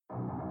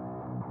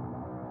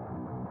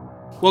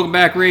Welcome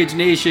back, Rage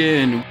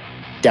Nation.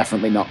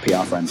 Definitely not PR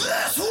friends.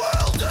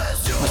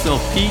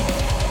 Myself, Pete.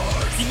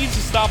 He needs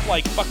to stop,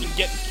 fucking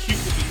getting cute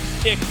with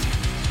his pics.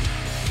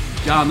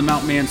 John the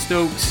Mountain Man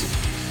Stokes.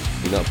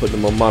 You're not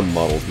putting them on my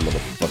models,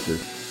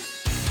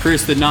 motherfucker.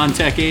 Chris the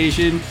Non-Tech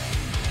Asian.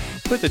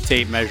 Put the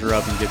tape measure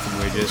up and get some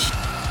wages.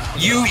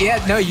 You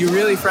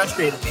really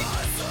frustrated me.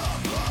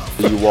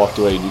 You walked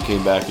away and you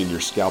came back and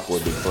your scalpel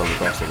had been thrown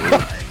across the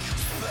room.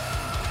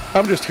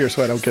 I'm just here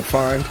so I don't get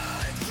fined.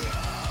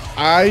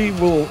 I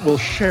will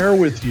share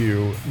with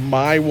you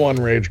my one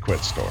rage quit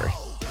story.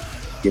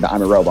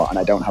 I'm a robot and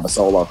I don't have a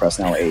solo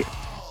personality.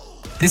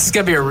 This is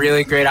going to be a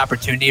really great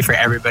opportunity for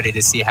everybody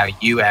to see how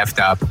you effed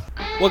up.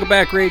 Welcome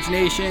back, Rage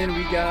Nation.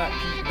 We got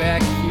Pete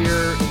back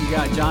here. We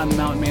got John the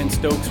Mountain Man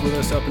Stokes with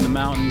us up in the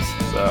mountains.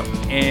 What's up?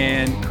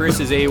 And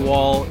Chris is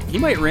AWOL. He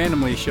might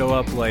randomly show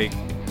up like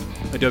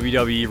a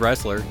WWE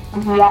wrestler.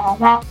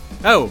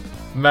 Oh.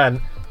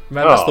 Man,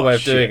 that's the way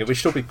of doing it. We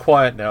should all be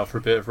quiet now for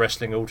a bit of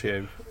wrestling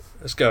audio.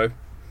 Let's go.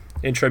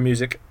 Intro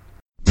music.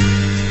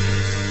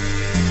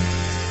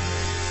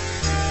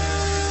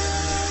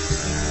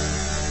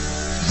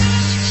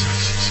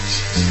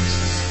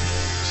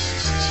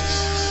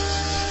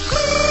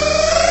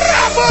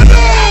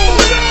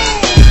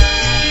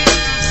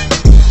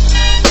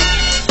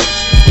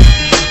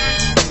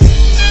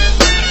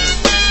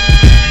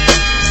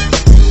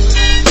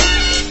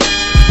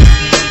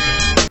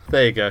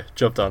 There you go.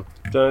 Job done.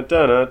 Dun,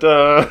 dun, dun,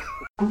 dun.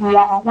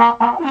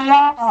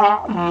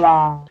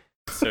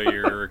 So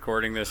you're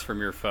recording this from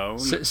your phone?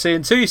 See,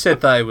 until you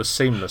said that, it was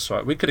seamless,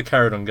 right? We could have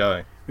carried on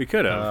going. We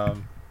could have.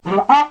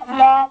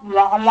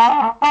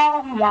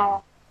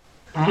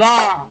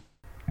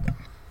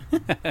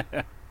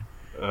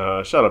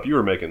 Shut up, you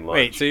were making lunch.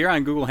 Wait, so you're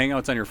on Google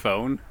Hangouts on your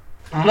phone?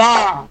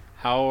 How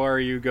are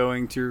you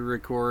going to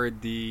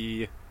record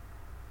the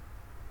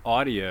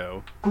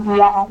audio?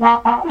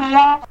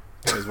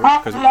 Because we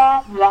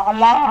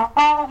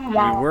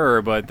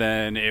were, but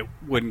then it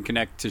wouldn't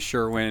connect to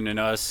Sherwin and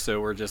us,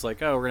 so we're just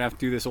like, oh, we're going to have to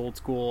do this old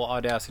school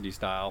Audacity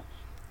style.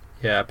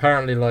 Yeah,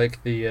 apparently,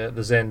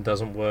 the Zen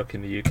doesn't work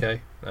in the UK.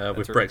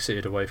 We've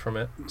Brexited away from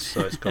it,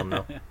 so it's gone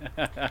now.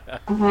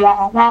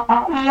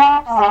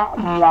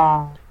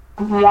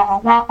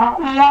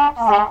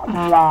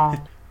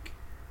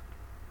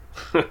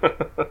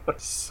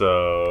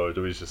 So,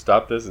 do we just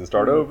stop this and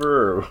start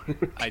over? Or?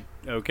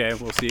 Okay,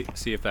 we'll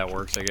see if that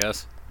works, I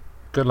guess.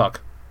 Good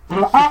luck.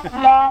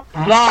 Alright,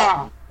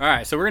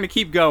 so we're going to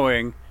keep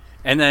going,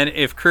 and then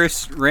if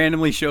Chris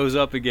randomly shows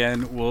up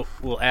again,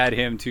 we'll add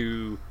him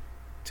to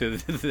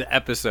the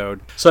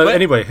episode. So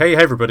anyway, hey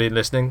everybody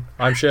listening,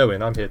 I'm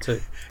Sherwin, I'm here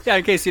too. Yeah,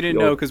 in case you didn't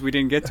know, because we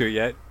didn't get to it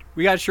yet,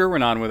 we got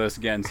Sherwin on with us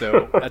again,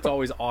 so that's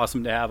always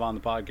awesome to have on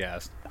the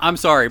podcast. I'm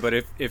sorry, but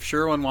if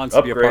Sherwin wants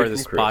to be a part of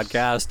this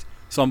podcast,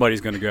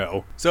 somebody's going to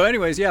go. So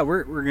anyways, yeah,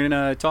 we're going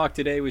to talk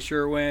today with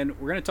Sherwin.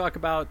 We're going to talk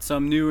about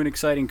some new and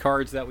exciting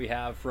cards that we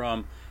have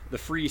from the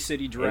Free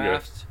City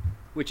Draft,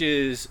 which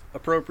is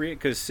appropriate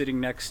because sitting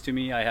next to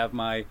me, I have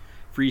my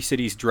Free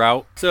Cities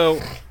Drought.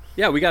 So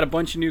yeah, we got a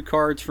bunch of new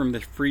cards from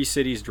the Free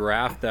Cities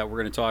Draft that we're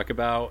going to talk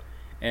about,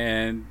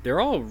 and they're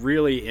all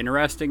really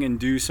interesting and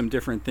do some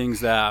different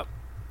things that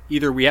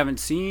either we haven't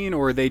seen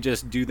or they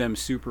just do them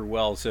super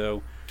well.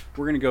 So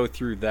we're going to go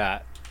through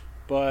that.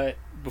 But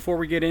before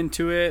we get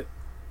into it,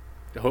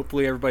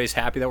 hopefully everybody's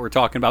happy that we're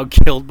talking about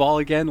Guild Ball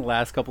again. The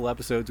last couple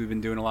episodes we've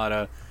been doing a lot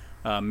of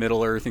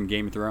Middle-earth and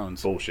Game of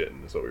Thrones.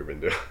 Bullshitting is what we've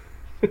been doing.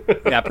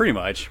 Yeah, pretty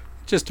much.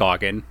 Just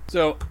talking.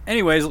 So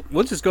anyways,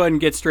 we'll just go ahead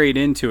and get straight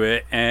into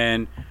it.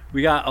 And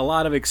we got a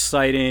lot of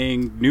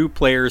exciting new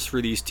players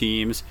for these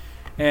teams.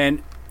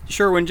 And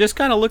Sherwin, just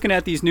kind of looking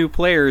at these new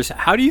players,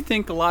 how do you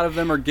think a lot of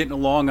them are getting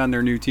along on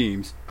their new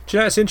teams? Do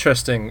you know, it's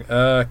interesting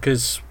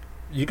because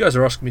you guys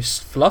are asking me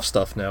fluff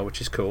stuff now, which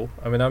is cool.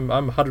 I mean, I'm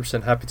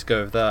 100% happy to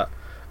go with that.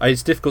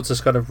 It's difficult to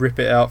kind of rip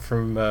it out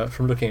from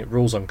looking at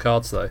rules on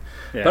cards, though.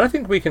 Yeah. But I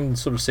think we can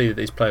sort of see that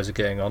these players are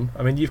getting on.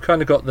 I mean, you've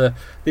kind of got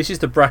this is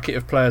the bracket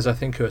of players I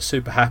think who are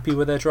super happy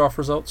with their draft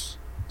results.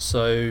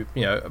 So,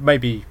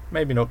 maybe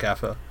not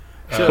Gaffer.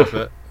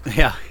 But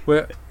yeah.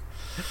 Well,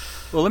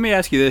 let me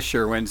ask you this,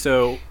 Sherwin.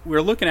 So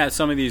we're looking at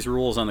some of these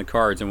rules on the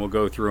cards, and we'll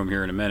go through them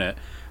here in a minute.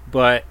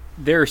 But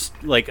there's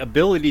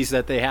abilities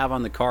that they have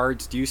on the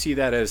cards. Do you see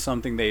that as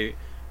something they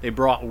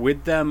brought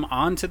with them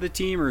onto the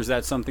team, or is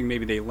that something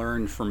maybe they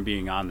learned from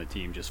being on the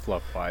team, just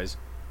fluff-wise?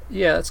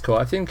 Yeah, that's cool.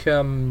 I think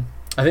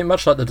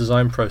much like the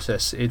design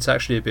process, it's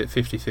actually a bit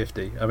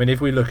 50-50. I mean,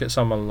 if we look at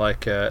someone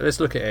like, let's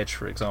look at Edge,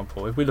 for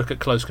example. If we look at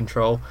Close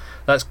Control,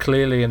 that's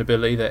clearly an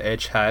ability that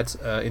Edge had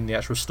in the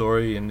actual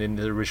story and in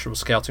the original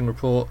scouting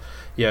report.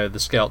 The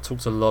scout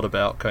talks a lot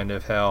about kind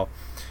of how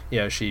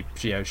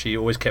she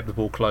always kept the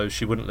ball close.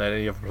 She wouldn't let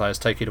any other players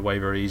take it away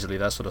very easily.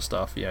 That sort of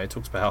stuff. It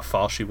talks about how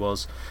fast she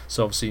was.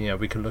 So obviously,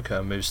 we can look at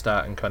her move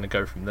stat and kind of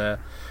go from there.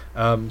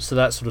 So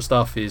that sort of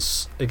stuff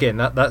is, again,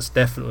 that's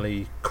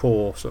definitely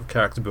core sort of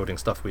character building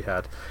stuff we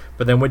had.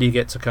 But then when you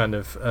get to kind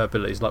of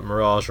abilities like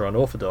Mirage or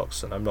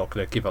Unorthodox, and I'm not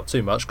going to give up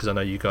too much because I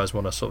know you guys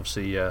want to sort of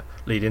see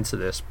lead into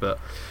this, but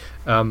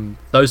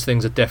those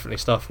things are definitely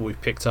stuff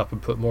we've picked up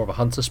and put more of a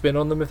hunter spin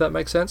on them, if that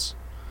makes sense.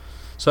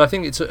 So I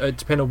think it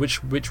depends on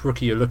which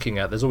rookie you're looking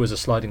at. There's always a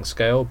sliding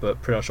scale,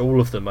 but pretty much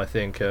all of them, I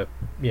think, are,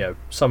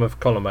 some of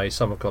column A,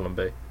 some of column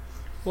B.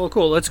 Well,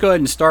 cool. Let's go ahead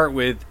and start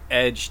with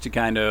Edge to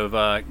kind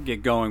of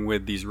get going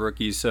with these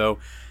rookies. So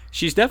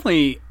she's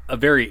definitely a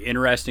very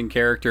interesting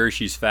character.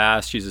 She's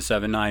fast. She's a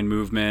 7'9"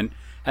 movement.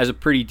 Has a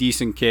pretty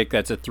decent kick.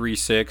 That's a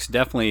 3'6".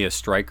 Definitely a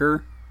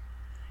striker.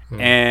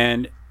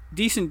 And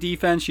decent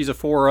defense. She's a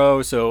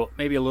 4'0", so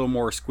maybe a little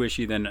more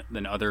squishy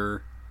than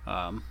other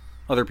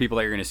people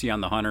that you're going to see on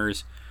the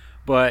Hunters.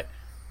 But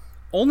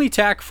only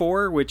TAC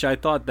 4, which I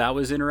thought that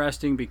was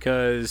interesting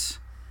because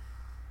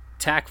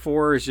TAC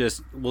 4 is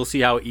just, we'll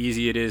see how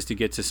easy it is to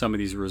get to some of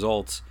these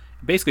results.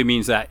 It basically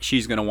means that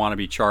she's going to want to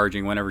be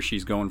charging whenever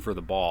she's going for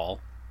the ball.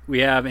 We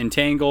have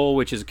Entangle,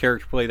 which is a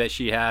character play that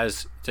she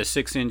has. It's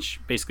a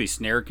 6-inch, basically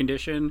snare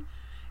condition.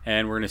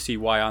 And we're going to see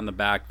why on the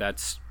back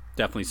that's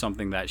definitely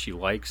something that she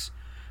likes.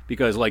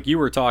 Because like you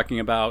were talking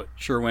about,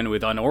 Sherwin,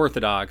 with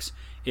Unorthodox,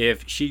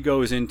 if she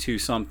goes into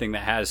something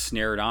that has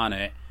snared on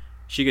it,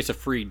 she gets a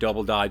free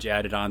double dodge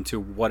added on to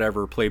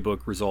whatever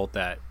playbook result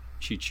that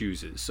she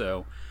chooses.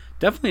 So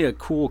definitely a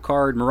cool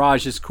card.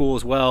 Mirage is cool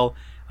as well.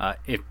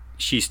 If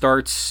she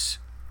starts,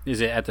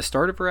 is it at the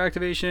start of her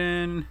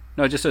activation?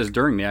 No, it just says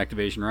during the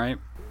activation, right?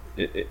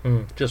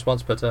 Just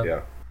once per turn.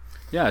 Yeah.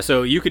 Yeah,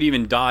 so you could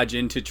even dodge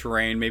into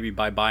terrain maybe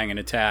by buying an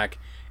attack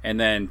and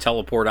then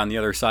teleport on the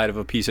other side of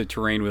a piece of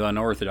terrain with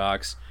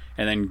Unorthodox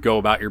and then go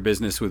about your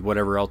business with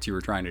whatever else you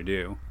were trying to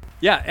do.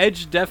 Yeah,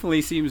 Edge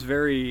definitely seems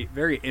very,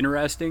 very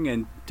interesting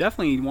and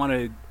definitely want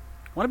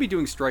to be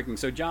doing striking.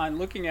 So, John,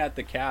 looking at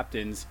the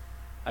captains,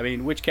 I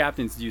mean, which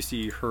captains do you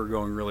see her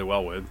going really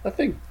well with? I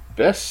think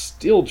best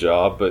steel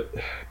job, but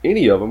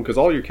any of them, because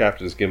all your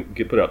captains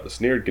get put out the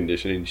snared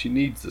condition, and she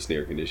needs the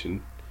snare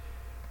condition.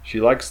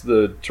 She likes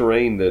the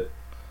terrain that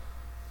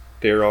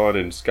Theron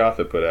and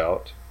Scatha put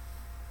out.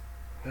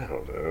 I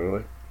don't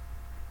know.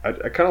 I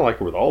kind of like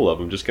her with all of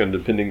them, just kind of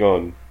depending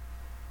on.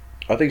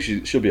 I think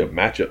she'll be a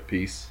matchup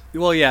piece.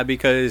 Well, yeah,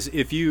 because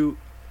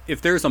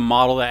if there's a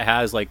model that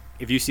has, like,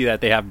 if you see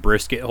that they have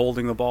Brisket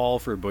holding the ball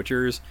for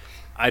Butchers,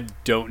 I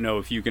don't know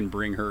if you can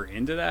bring her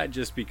into that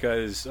just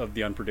because of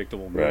the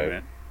unpredictable movement.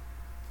 Right.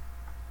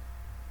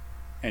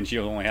 And she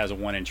only has a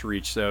 1-inch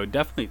reach, so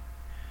definitely,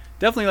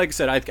 like I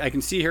said, I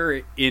can see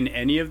her in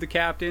any of the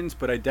captains,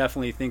 but I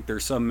definitely think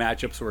there's some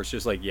matchups where it's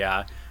just like,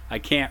 yeah, I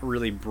can't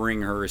really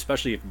bring her,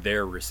 especially if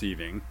they're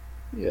receiving.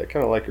 Yeah,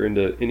 kind of like her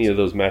into any of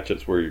those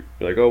matchups where you're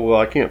like, oh, well,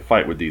 I can't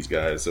fight with these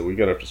guys, so we're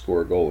going to have to score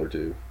a goal or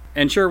two.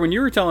 And sure, when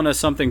you were telling us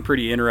something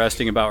pretty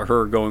interesting about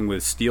her going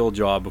with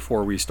Steeljaw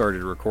before we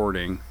started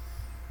recording.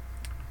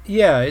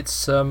 Yeah, it's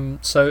so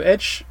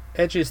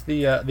Edge is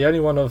the only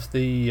one of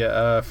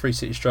the Free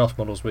City Strauss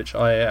models which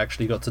I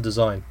actually got to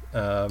design.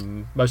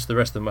 Most of the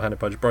rest of them were handed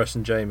by Bryce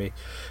and Jamie,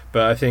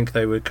 but I think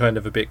they were kind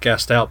of a bit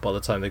gassed out by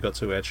the time they got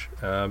to Edge.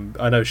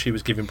 I know she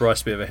was giving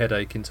Bryce a bit of a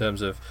headache in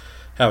terms of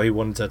how he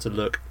wanted her to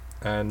look,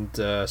 and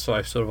so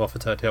I sort of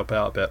offered her to help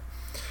out a bit.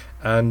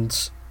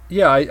 And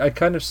yeah, I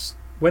kind of,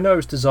 when I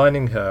was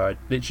designing her, I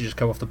literally just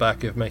come off the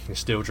back of making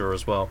Steeljaw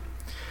as well,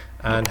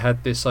 and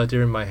had this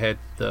idea in my head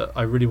that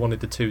I really wanted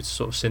the two to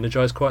sort of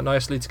synergize quite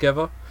nicely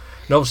together.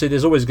 And obviously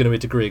there's always going to be a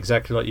degree,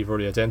 exactly like you've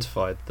already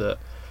identified, that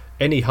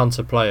any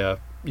Hunter player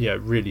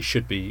really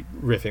should be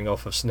riffing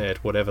off of Snared,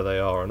 whatever they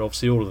are, and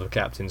obviously all of the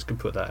captains can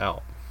put that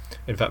out.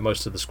 In fact,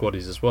 most of the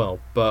squaddies as well.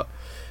 But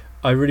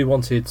I really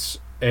wanted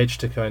Edge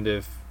to kind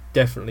of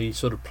definitely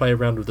sort of play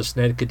around with the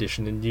Snared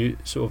condition in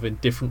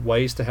different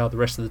ways to how the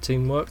rest of the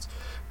team worked,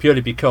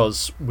 purely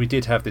because we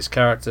did have this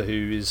character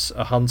who is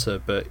a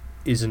Hunter but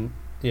isn't,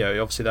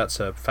 obviously that's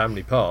her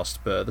family past,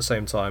 but at the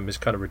same time has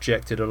kind of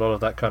rejected a lot of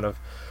that kind of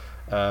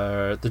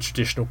the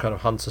traditional kind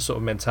of Hunter sort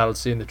of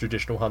mentality and the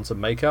traditional Hunter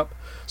makeup.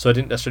 So I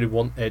didn't necessarily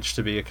want Edge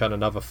to be a kind of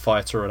another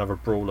fighter or another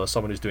brawler,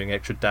 someone who's doing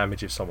extra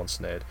damage if someone's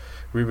snared.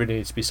 We really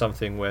need to be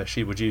something where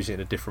she would use it in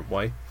a different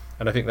way,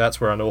 and I think that's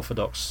where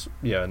Unorthodox,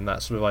 and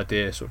that sort of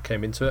idea sort of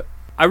came into it.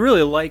 I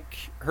really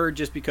like her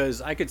just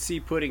because I could see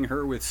putting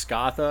her with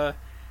Scatha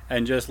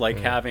and just like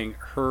having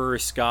her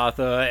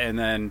Scatha and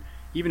then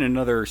even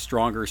another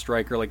stronger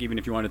striker, like even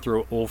if you want to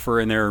throw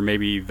Ulfer in there or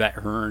maybe Vet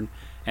Hearn,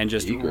 and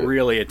just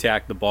really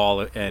attack the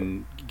ball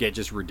and get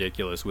just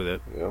ridiculous with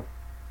it. Yeah.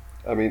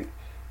 I mean,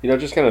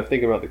 just kind of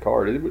thinking about the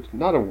card,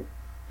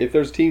 if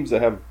there's teams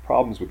that have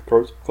problems with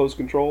close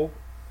control,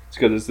 it's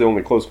because it's the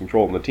only close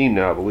control in the team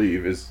now, I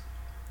believe, is,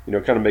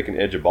 kind of making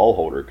Edge a ball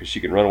holder because she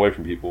can run away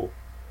from people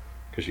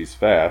because she's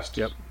fast.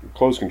 Yep.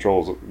 Close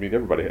controls,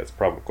 everybody has a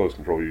problem with close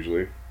control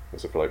usually,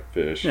 except for like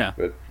Fish. Yeah.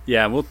 But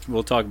yeah,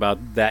 we'll talk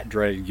about that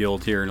dreaded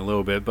guild here in a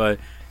little bit, but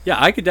yeah,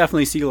 I could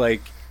definitely see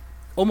like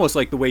almost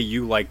like the way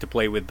you like to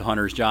play with the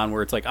hunters, John,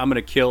 where it's like, I'm going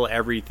to kill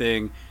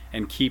everything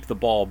and keep the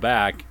ball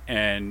back.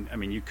 And, I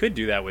mean, you could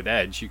do that with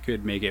Edge. You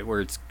could make it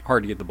where it's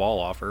hard to get the ball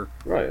off her.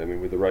 Right. I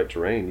mean, with the right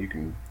terrain, you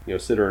can,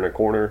 sit her in a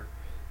corner,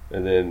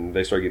 and then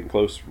they start getting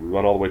close,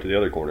 run all the way to the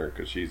other corner,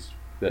 because she's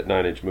that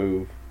 9-inch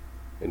move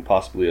and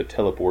possibly a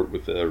teleport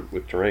with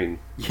terrain.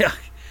 Yeah.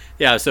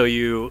 Yeah, so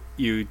you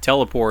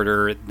teleport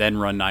her, then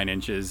run 9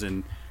 inches,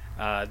 and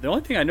the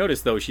only thing I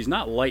noticed, though, she's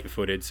not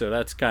light-footed, so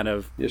that's kind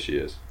of... Yes, she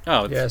is.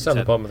 Oh, it's at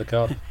the bottom of the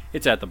card.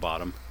 It's at the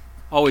bottom.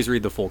 Always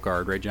read the full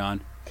card, right,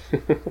 John?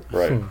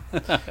 Right.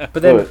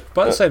 But then,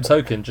 by the same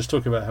token, just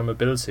talking about her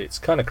mobility, it's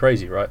kind of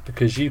crazy, right?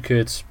 Because you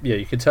could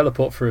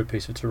teleport through a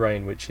piece of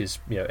terrain, which is,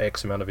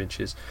 X amount of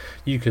inches.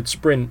 You could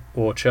sprint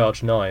or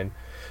charge 9.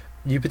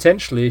 You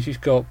potentially, if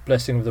you've got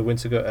Blessing of the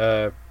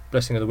Winter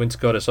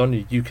Goddess on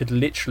you, you could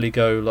literally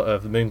go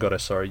the Moon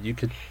Goddess. Sorry, you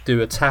could do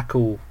a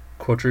tackle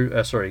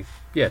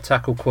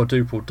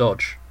quadruple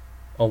dodge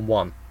on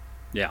 1.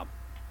 Yeah.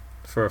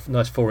 For a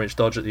nice 4-inch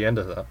dodge at the end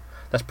of that.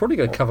 That's probably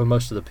going to cover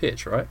most of the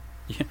pitch, right?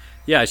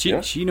 Yeah.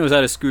 She knows how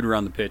to scoot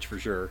around the pitch for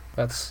sure.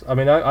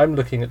 I'm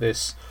looking at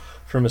this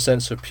from a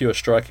sense of pure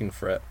striking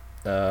threat.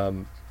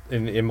 In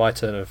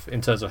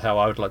terms of how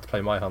I would like to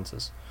play my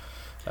hunters.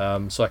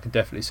 So I can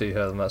definitely see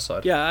her on that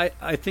side. Yeah,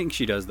 I think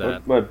she does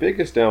that. My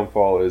biggest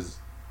downfall is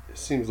it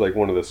seems like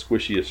one of the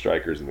squishiest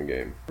strikers in the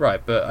game. Right,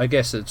 but I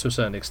guess to a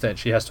certain extent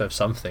she has to have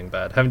something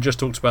bad. Having just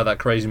talked about that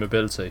crazy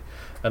mobility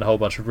and a whole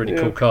bunch of really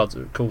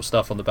cool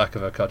stuff on the back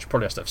of her card, she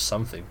probably has to have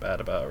something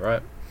bad about her,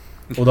 right?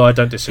 Although I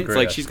don't disagree. It's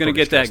like she's going to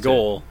get that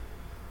goal.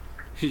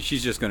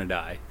 She's just going to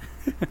die.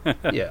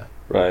 Yeah.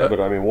 Right, but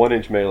I mean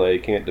 1-inch melee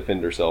can't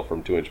defend herself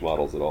from 2-inch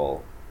models at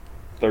all.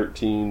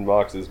 13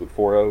 boxes with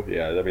 4-0.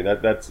 Yeah, I mean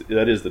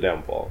that is the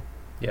downfall.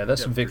 Yeah,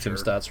 that's some victim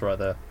stats right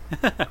there.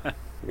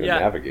 Yeah.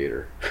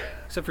 Navigator.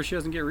 Except for she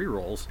doesn't get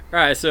rerolls. All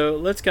right, so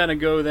let's kind of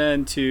go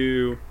then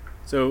to...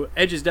 So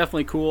Edge is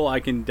definitely cool. I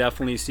can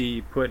definitely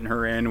see putting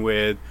her in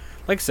with,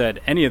 like I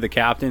said, any of the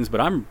captains.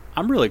 But I'm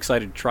really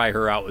excited to try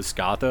her out with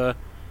Skatha,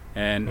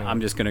 and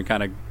I'm just going to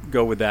kind of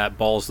go with that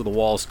balls to the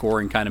wall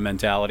scoring kind of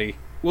mentality.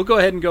 We'll go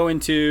ahead and go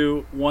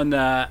into one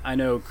that I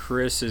know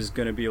Chris is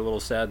going to be a little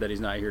sad that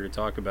he's not here to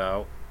talk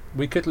about.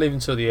 We could leave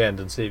until the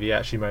end and see if he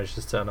actually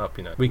manages to turn up.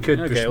 We could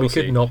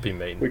not be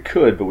mean. We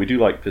could, but we do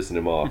like pissing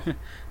him off.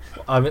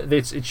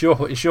 It's your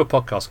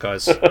podcast,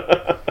 guys.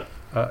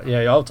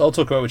 I'll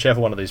talk about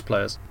whichever one of these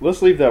players.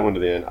 Let's leave that one to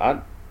the end.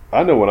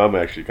 I know what I'm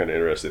actually kind of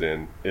interested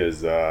in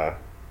is I'm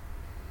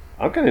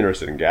kind of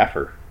interested in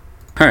Gaffer.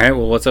 All right,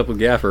 well, what's up with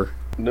Gaffer?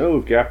 Know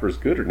if Gaffer's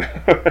good or not.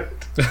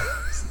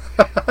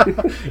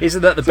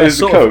 Isn't that the best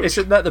sort of?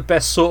 Isn't that the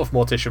best sort of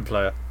Mortician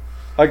player?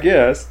 I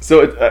guess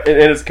so. And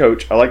as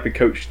coach, I like the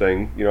coach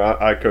thing.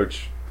 I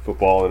coach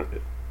football,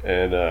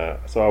 and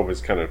so I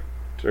always kind of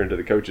turn to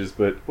the coaches.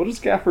 But what does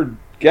Gaffer?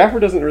 Gaffer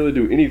doesn't really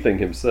do anything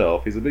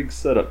himself. He's a big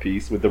setup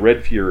piece with the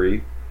Red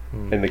Fury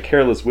and the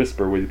Careless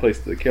Whisper, where you place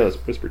the Careless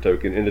Whisper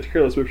token. And the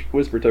Careless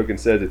Whisper token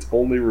says it's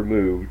only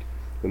removed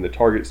when the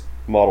target's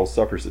model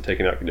suffers the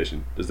taken out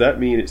condition. Does that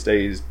mean it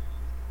stays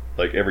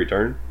like every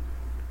turn?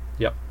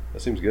 Yep.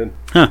 That seems good.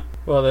 Huh.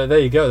 Well, there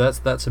you go.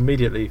 That's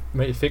immediately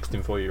fixed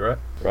him for you, right?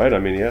 Right. I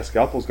mean, yeah,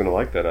 Scalpel's going to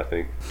like that, I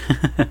think.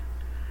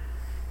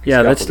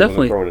 Yeah, that's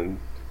definitely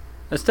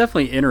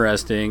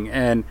interesting.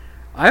 And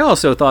I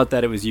also thought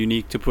that it was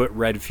unique to put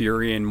Red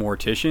Fury in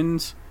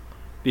Morticians,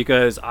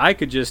 because I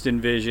could just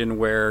envision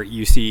where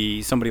you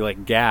see somebody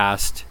like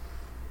Gast,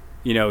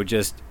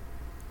 just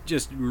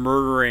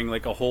murdering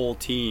like a whole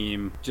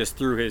team just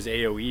through his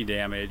AoE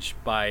damage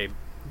by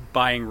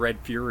buying Red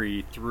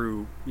Fury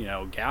through,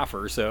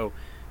 Gaffer. So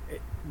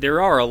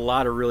there are a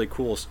lot of really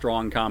cool,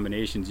 strong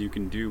combinations you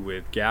can do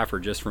with Gaffer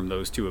just from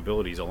those two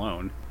abilities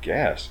alone.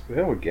 Gas? The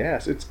hell with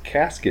Gas? It's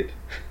Casket.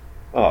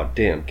 Oh,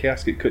 damn.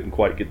 Casket couldn't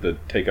quite get the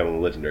take on the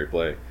legendary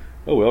play.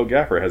 Oh, well,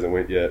 Gaffer hasn't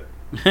went yet.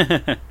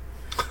 I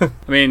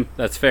mean,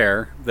 that's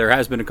fair. There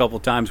has been a couple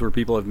times where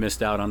people have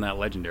missed out on that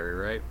legendary,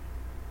 right?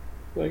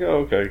 Like,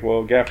 oh, okay.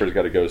 Well, Gaffer's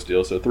got to go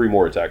still, so 3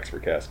 more attacks for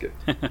Casket.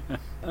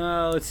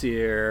 Let's see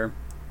here.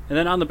 And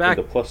then on the back...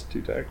 the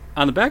 +2 tag.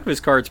 On the back of his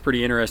card's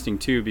pretty interesting,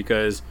 too,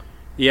 because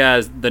he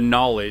has the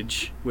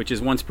Knowledge, which is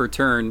once per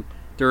turn.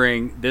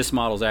 During this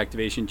model's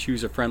activation,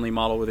 choose a friendly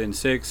model within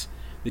 6.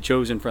 The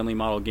chosen friendly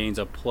model gains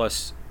a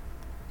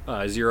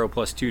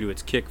 +0/+2 to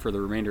its kick for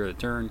the remainder of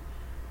the turn.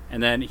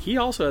 And then he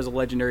also has a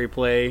legendary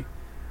play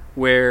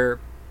where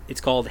it's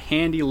called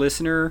Handy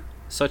Listener,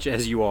 such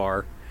as you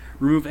are.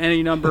 Remove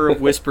any number of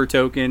Whisper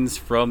tokens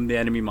from the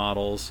enemy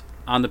models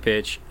on the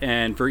pitch,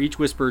 and for each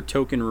Whisper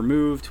token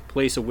removed,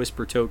 place a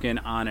Whisper token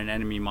on an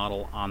enemy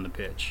model on the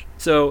pitch.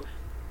 So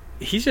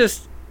he's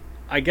just...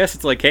 I guess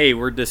it's like, hey,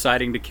 we're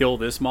deciding to kill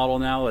this model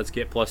now. Let's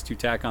get +2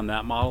 tack on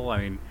that model.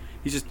 I mean,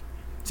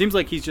 seems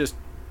like he's just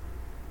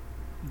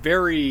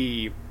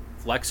very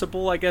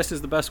flexible, I guess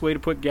is the best way to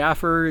put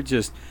Gaffer.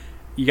 Just,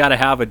 you got to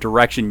have a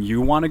direction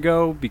you want to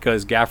go,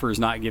 because Gaffer is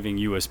not giving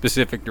you a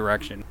specific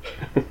direction.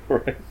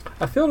 Right.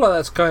 I feel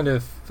like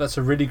that's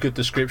a really good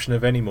description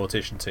of any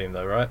Mortician team,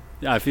 though, right?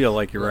 Yeah, I feel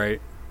like you're right.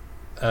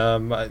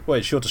 Well,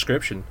 it's your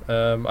description.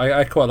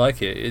 I quite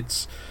like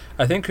it.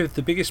 I think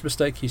the biggest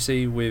mistake you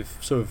see with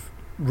sort of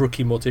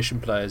rookie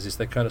Mortician players is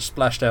they kind of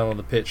splash down on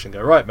the pitch and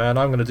go, right, man,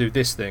 I'm going to do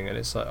this thing, and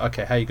it's like,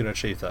 okay, how are you going to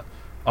achieve that?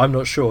 I'm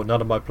not sure.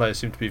 None of my players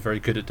seem to be very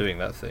good at doing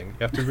that thing. You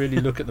have to really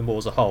look at them all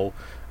as a whole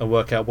and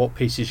work out what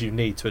pieces you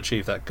need to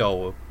achieve that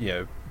goal,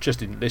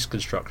 just in list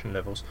construction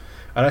levels.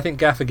 And I think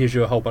Gaffer gives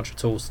you a whole bunch of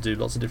tools to do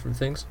lots of different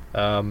things.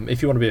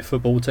 If you want to be a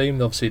football team,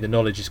 obviously the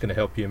knowledge is going to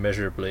help you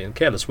immeasurably, and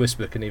Careless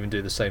Whisper can even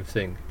do the same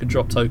thing. You can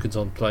drop tokens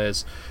on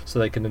players so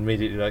they can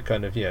immediately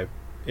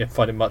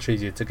find it much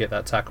easier to get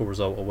that tackle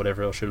result or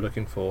whatever else you're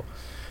looking for.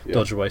 Yeah.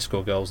 Dodge away,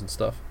 score goals and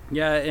stuff.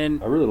 Yeah,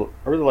 and I really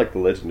like the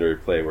legendary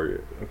play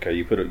where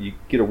you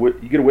get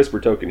a whisper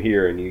token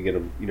here, and you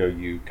get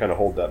you kind of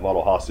hold that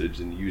model hostage,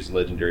 and you use the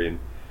legendary and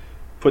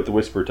put the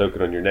whisper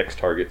token on your next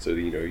target, so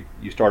that,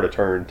 you start a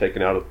turn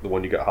taking out the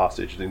one you got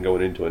hostage, then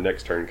going into a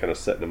next turn, kind of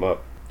setting them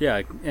up.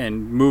 Yeah,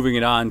 and moving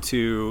it on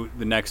to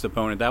the next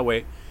opponent that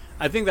way.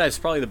 I think that's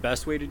probably the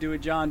best way to do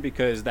it, John,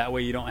 because that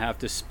way you don't have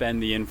to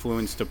spend the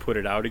influence to put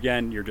it out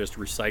again. You're just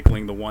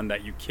recycling the one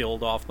that you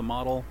killed off the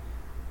model.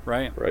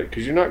 Right,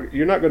 because you're not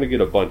going to get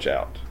a bunch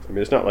out. I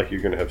mean, it's not like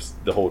you're going to have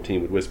the whole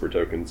team with whisper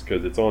tokens,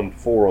 because it's on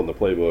 4 on the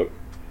playbook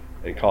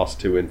and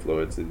costs 2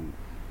 influence, and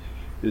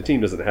the team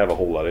doesn't have a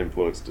whole lot of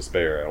influence to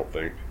spare, I don't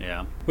think.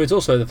 Yeah. Well, it's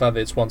also the fact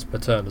that it's once per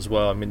turn as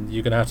well. I mean,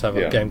 you're going to have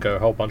a game go a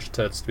whole bunch of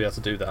turns to be able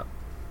to do that.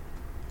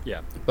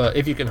 Yeah. But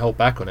if you can hold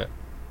back on it,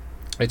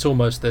 it's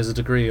almost, there's a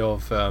degree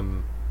of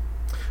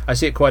I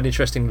see it quite an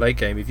interesting late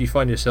game. If you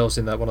find yourselves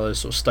in that one of those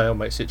sort of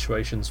stalemate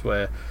situations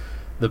where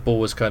the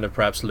ball is kind of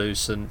perhaps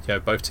loose, and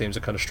both teams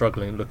are kind of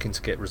struggling, looking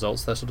to get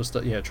results, that sort of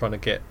stuff. Trying to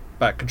get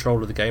back control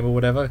of the game or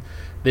whatever.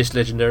 This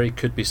legendary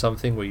could be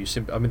something where you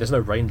simply, I mean, there's no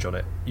range on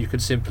it. You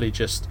could simply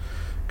just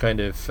kind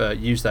of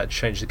use that to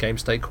change the game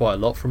state quite a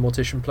lot for a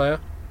Mortician player,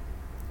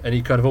 and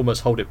you kind of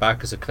almost hold it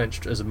back as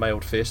a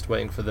mailed fist,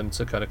 waiting for them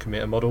to kind of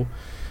commit a model.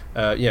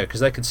 Because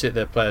they can sit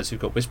there, players who've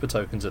got whisper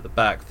tokens at the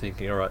back,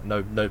 thinking, all right,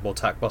 no more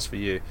tack bus for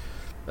you.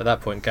 At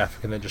that point,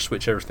 Gaffer can then just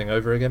switch everything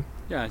over again.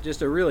 Yeah,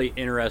 just a really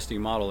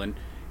interesting model, and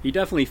he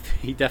definitely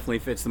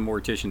fits the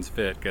Mortician's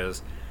fit,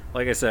 because,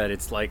 like I said,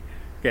 it's like,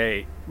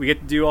 okay, we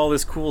get to do all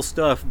this cool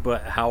stuff,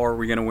 but how are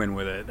we going to win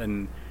with it?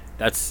 And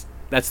that's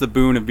the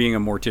boon of being a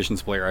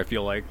Mortician's player, I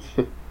feel like.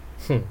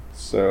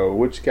 So,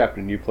 which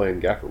captain you playing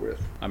Gaffer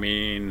with? I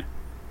mean,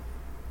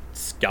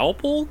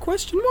 Scalpel? ?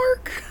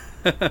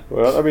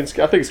 Well, I mean,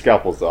 I think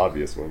Scalpel's the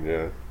obvious one,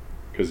 yeah,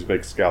 because it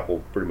makes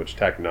Scalpel pretty much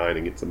attack 9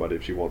 and get somebody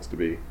if she wants to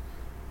be.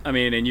 I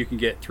mean, and you can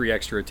get 3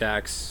 extra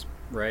attacks,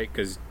 right?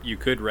 Because you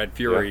could Red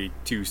Fury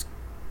to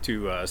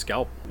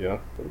Scalp. Yeah.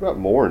 What about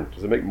Morn?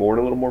 Does it make Morn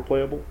a little more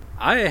playable?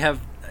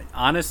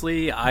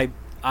 Honestly,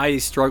 I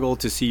struggle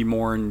to see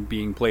Morn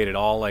being played at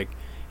all. Like,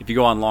 if you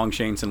go on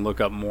Longshanks and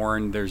look up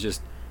Morn, there's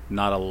just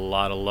not a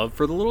lot of love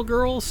for the little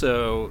girl.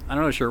 So I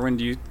don't know, Sherwin.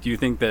 Do you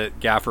think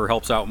that Gaffer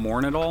helps out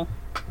Morn at all?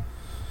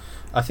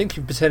 I think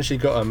you've potentially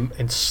got an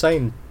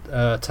insane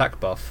attack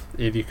buff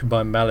if you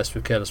combine Malice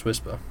with Careless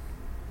Whisper.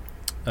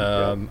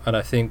 And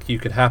I think you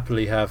could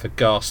happily have a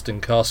Ghast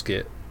and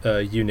Casket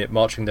unit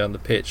marching down the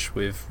pitch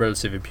with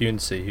relative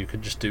impunity who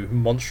could just do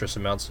monstrous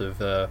amounts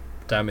of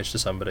damage to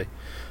somebody.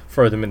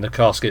 Throw them in the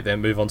casket, then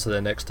move on to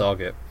their next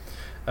target.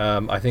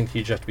 I think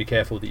you just have to be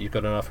careful that you've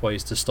got enough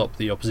ways to stop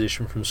the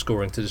opposition from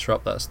scoring to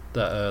disrupt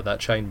that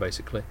chain,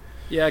 basically.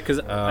 Yeah,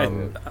 because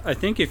I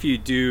think if you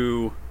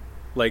do,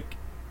 like,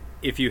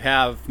 if you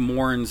have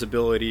Morn's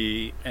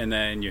ability and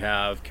then you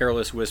have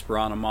Careless Whisper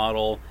on a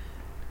model,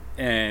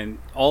 and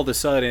all of a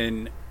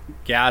sudden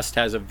Ghast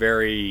has a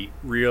very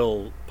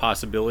real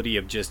possibility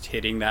of just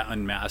hitting that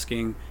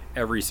unmasking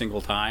every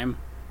single time,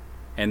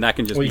 and that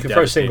can just be you can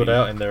throw Singled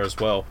Out in there as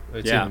well.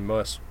 It's even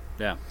worse.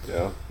 Yeah.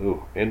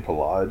 Ooh, and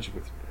Pelage,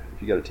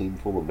 if you got a team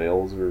full of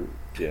males, or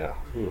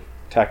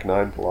attack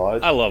 9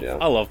 Pelage. I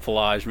love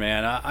Pelage,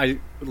 man. I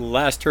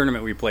last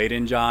tournament we played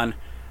in, John,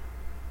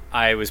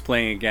 I was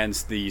playing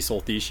against the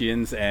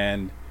Solthesians,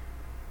 and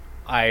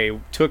I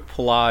took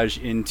Pelage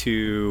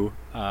into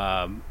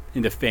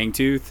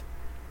Fangtooth,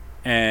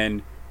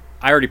 and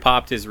I already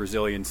popped his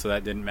resilience, so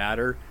that didn't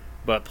matter.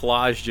 But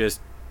Pelage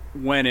just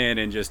went in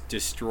and just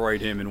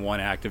destroyed him in one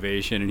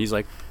activation, and he's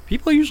like,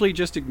 people usually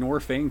just ignore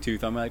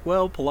Fangtooth. I'm like,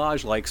 well,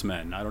 Pelage likes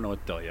men. I don't know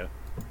what to tell you.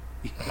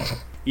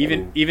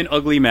 even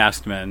ugly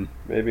masked men.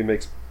 Maybe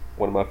makes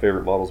one of my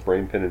favorite models,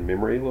 Brain Pen and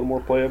Memory, a little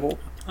more playable.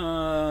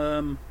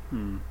 I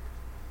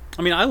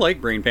mean, I like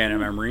Brain Pan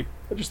and Memory.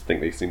 I just think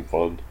they seem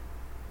fun.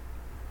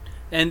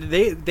 And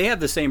they have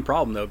the same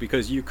problem, though,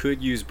 because you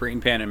could use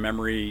Brain Pan and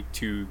Memory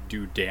to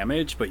do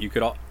damage, but you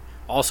could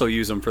also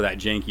use them for that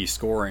janky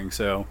scoring.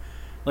 So,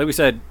 like we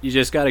said, you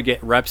just got to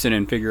get reps in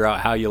and figure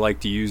out how you like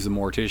to use the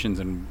Morticians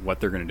and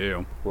what they're going to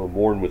do. Well,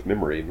 Morn with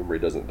Memory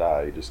doesn't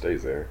die. He just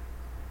stays there,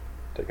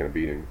 taking a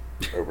beating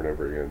over and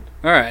over again.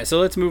 All right, so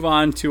let's move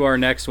on to our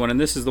next one, and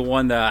this is the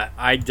one that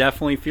I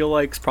definitely feel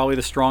like is probably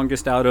the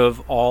strongest out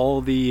of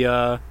all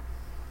the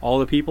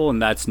people,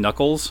 and that's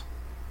Knuckles.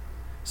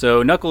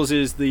 So Knuckles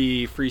is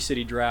the Free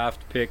City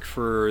Draft pick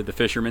for the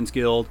Fisherman's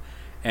Guild,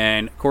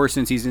 And of course,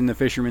 since he's in the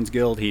Fisherman's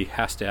Guild, he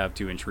has to have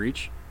 2-inch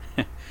reach.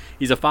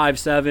 He's a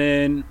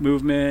 5'7"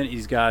 movement.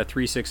 He's got a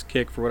 3-6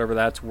 kick for whatever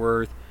that's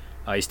worth.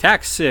 He's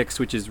tax 6,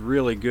 which is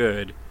really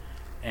good.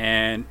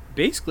 And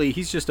basically,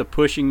 he's just a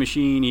pushing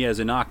machine. He has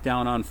a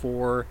knockdown on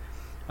 4.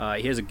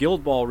 He has a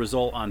Guild Ball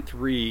result on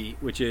 3,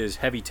 which is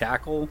heavy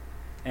tackle.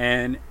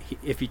 And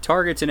if he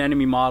targets an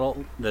enemy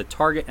model, the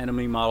target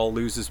enemy model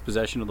loses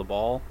possession of the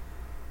ball.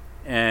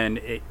 And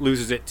it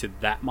loses it to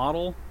that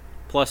model.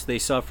 Plus, they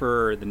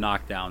suffer the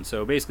knockdown.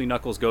 So basically,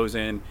 Knuckles goes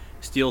in,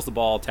 steals the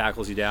ball,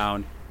 tackles you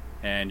down,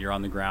 and you're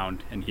on the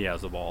ground, and he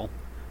has the ball.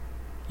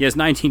 He has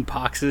 19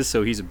 boxes,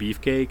 so he's a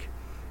beefcake.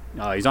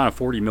 He's on a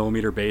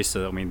 40mm base,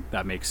 so I mean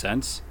that makes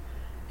sense.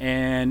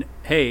 And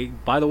hey,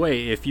 by the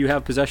way, if you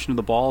have possession of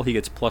the ball, he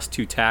gets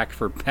 +2 tack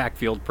for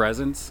backfield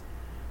presence.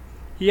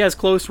 He has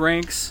close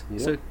ranks,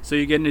 so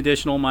you get an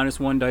additional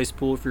 -1 dice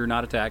pool if you're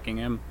not attacking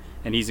him,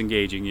 and he's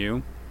engaging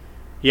you.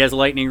 He has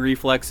lightning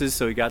reflexes,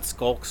 so he got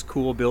Skulk's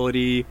cool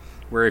ability,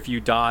 where if you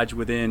dodge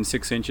within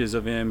 6 inches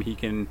of him, he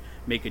can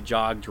make a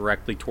jog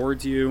directly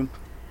towards you.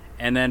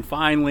 And then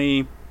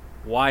finally,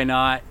 why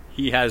not?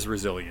 He has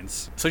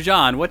resilience. So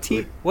John, what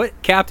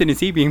captain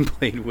is he being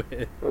played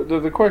with?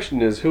 The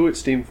question is, who at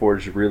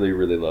Steamforged really,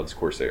 really loves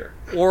Corsair?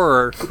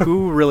 Or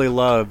who really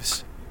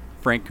loves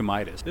Frank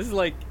Comitis? This is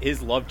like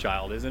his love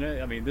child, isn't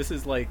it? I mean, this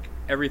is like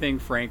everything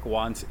Frank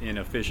wants in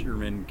a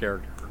fisherman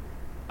character.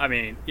 I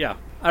mean, yeah.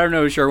 I don't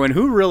know, Sherwin,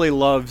 who really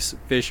loves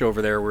Fish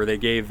over there where they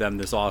gave them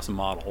this awesome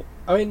model?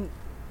 I mean,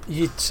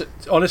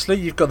 honestly,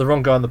 you've got the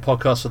wrong guy on the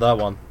podcast for that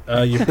one.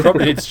 You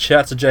probably need to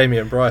chat to Jamie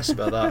and Bryce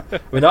about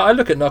that. I mean, I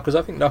look at Knuckles.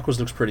 I think Knuckles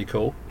looks pretty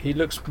cool. He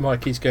looks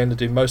like he's going to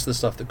do most of the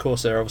stuff that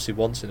Corsair obviously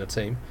wants in a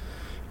team.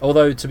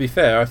 Although, to be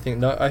fair, I think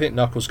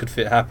Knuckles could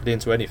fit happily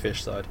into any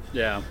Fish side.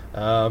 Yeah.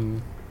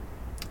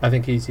 I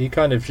think he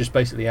kind of just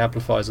basically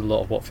amplifies a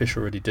lot of what Fish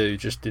already do,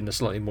 just in a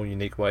slightly more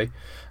unique way,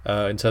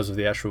 in terms of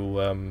the actual,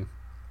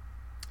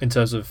 in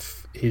terms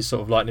of his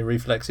sort of lightning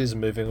reflexes and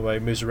moving away,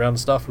 moves around and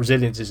stuff.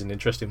 Resilience is an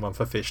interesting one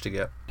for Fish to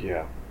get.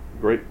 Yeah,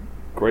 great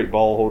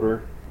ball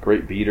holder,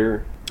 great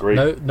beater, great.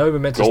 No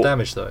momentous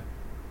damage though.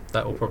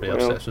 That will probably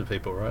upset some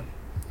people, right?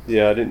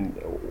 Yeah, I didn't.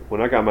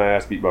 When I got my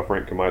ass beat by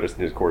Frank Comitis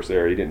in his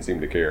Corsair, he didn't seem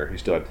to care. He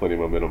still had plenty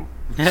of momentum.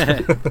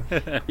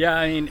 Yeah,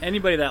 I mean,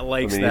 anybody that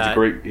likes that. He's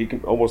great. He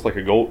can almost like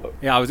a goal.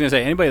 Yeah, I was gonna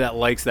say anybody that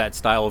likes that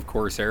style of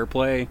Corsair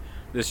play,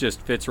 this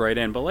just fits right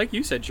in. But like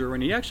you said,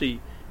 Sherwin, he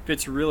actually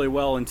fits really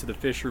well into the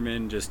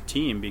fisherman just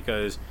team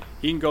because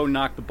he can go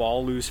knock the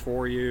ball loose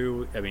for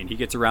you. I mean, he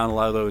gets around a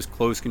lot of those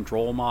close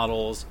control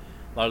models,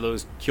 a lot of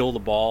those kill the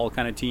ball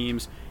kind of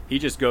teams. He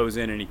just goes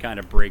in and he kind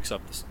of breaks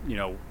up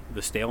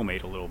the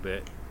stalemate a little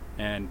bit.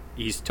 And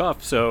he's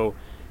tough, so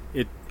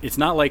it's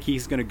not like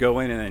he's going to go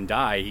in and then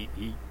die.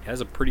 He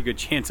has a pretty good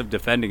chance of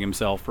defending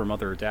himself from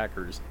other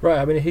attackers. Right,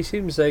 I mean, he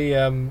seems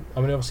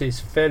obviously he's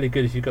fairly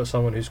good if you've got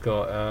someone who's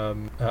got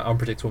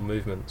unpredictable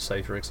movement,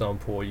 say, for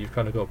example, or you've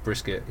kind of got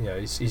Brisket.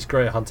 He's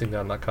great at hunting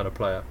down that kind of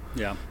player.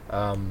 Yeah.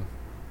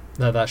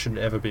 No, that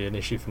shouldn't ever be an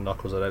issue for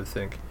Knuckles, I don't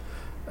think.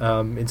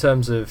 In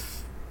terms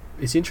of...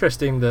 It's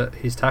interesting that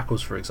his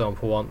tackles, for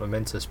example, aren't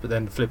momentous, but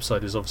then the flip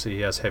side is obviously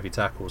he has heavy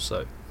tackles,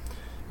 so...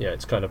 Yeah,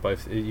 it's kind of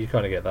both. You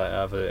kind of get that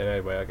out of it in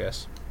any way, I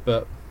guess.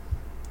 But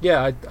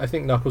yeah, I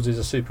think Knuckles is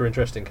a super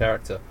interesting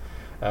character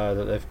that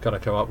they've kind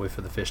of come up with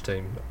for the Fish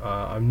team.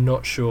 I'm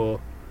not sure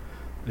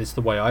it's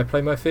the way I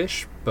play my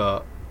Fish,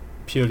 but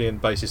purely on the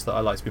basis that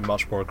I like to be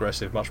much more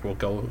aggressive, much more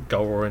goal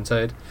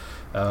orientated.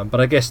 But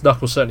I guess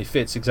Knuckles certainly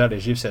fits exactly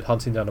as you've said,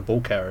 hunting down a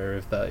ball carrier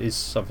if that is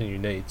something you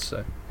need.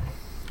 So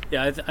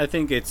yeah, I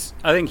think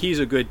he's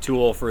a good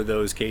tool for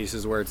those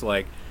cases where it's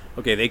like,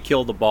 okay, they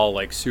killed the ball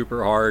like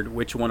super hard.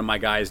 Which one of my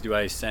guys do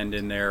I send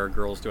in there?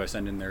 Girls do I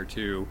send in there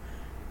to,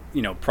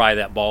 pry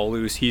that ball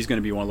loose? He's going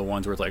to be one of the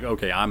ones where it's like,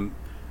 okay, I'm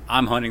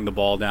hunting the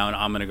ball down.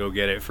 I'm going to go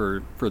get it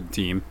for the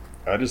team.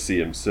 I just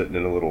see him sitting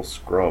in a little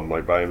scrum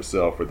like by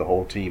himself with the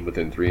whole team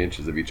within 3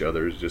 inches of each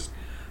other, is just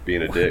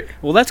being a dick.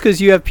 Well, that's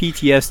because you have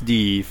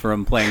PTSD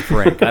from playing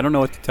Frank. I don't know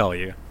what to tell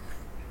you.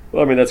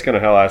 Well, I mean, that's kind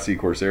of how I see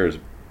Corsair's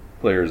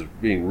players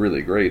being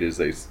really great, is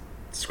they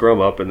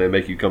scrum up and they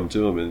make you come to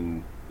them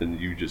and then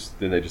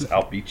they just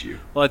outbeat you.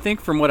 Well, I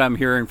think from what I'm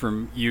hearing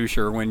from you,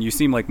 Sherwin, you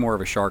seem like more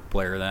of a shark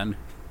player then.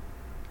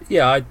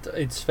 Yeah,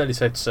 it's fairly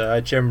safe to say I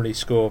generally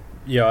score.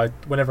 Yeah,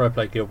 whenever I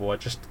play Guild Ball, I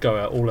just go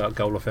out all out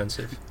goal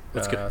offensive.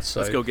 Let's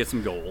go get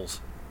some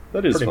goals.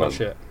 That is pretty fun.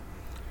 much it.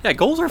 Yeah,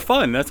 goals are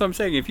fun. That's what I'm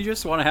saying. If you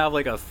just want to have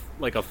like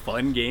a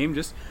fun game,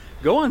 just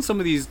go on some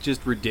of these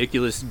just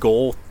ridiculous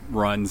goal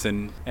runs,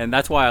 and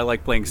that's why I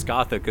like playing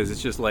Scatha, because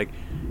it's just like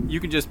you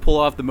can just pull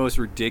off the most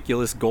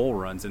ridiculous goal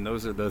runs, and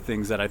those are the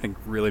things that I think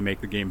really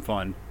make the game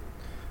fun.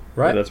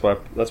 Right. Yeah,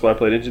 that's why I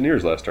played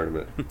Engineers last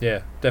tournament.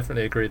 Yeah,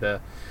 definitely agree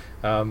there.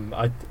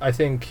 I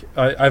think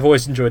I've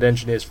always enjoyed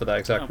Engineers for that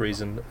exact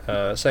reason.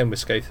 Same with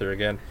Scatha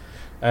again,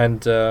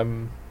 and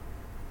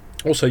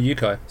also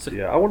Yukai. So,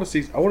 yeah, I want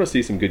to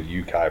see some good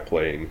Yukai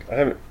playing.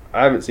 I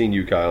haven't seen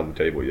Yukai on the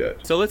table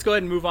yet. So let's go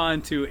ahead and move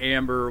on to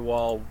Amber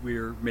while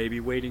we're maybe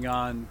waiting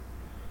on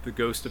the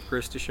ghost of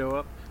Chris to show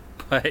up.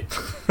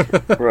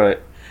 But Right.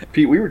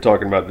 Pete, we were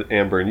talking about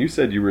Amber, and you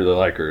said you really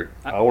like her.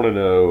 I want to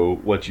know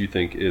what you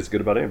think is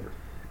good about Amber.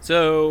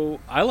 so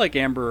I like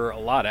Amber a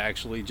lot,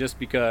 actually, just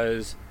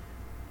because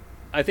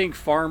I think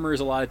farmers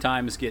a lot of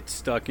times get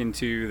stuck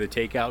into the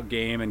takeout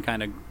game and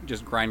kind of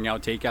just grinding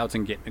out takeouts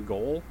and getting a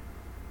goal.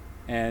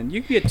 And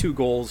you can get 2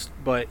 goals,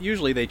 but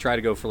usually they try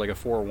to go for like a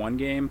 4-1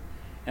 game.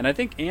 And I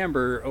think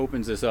Amber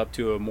opens this up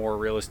to a more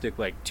realistic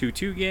like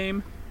 2-2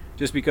 game,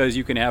 just because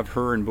you can have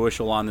her and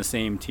Bushel on the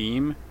same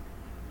team,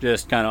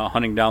 just kind of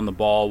hunting down the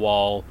ball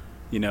while,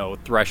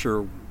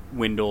 Thresher,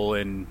 Windle,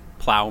 and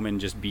Plowman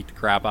just beat the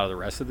crap out of the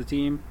rest of the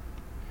team.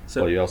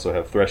 So Well, you also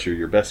have Thresher,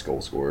 your best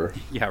goal scorer.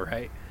 yeah,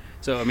 right.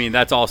 So, I mean,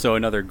 that's also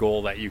another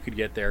goal that you could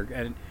get there.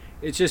 And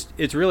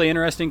it's really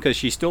interesting because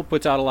she still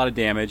puts out a lot of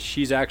damage.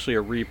 She's actually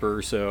a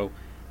Reaper, so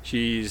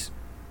she's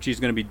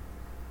going to be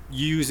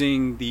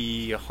using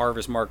the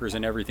harvest markers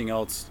and everything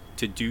else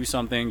to do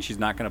something. She's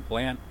not going to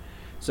plant.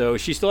 So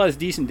she still has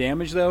decent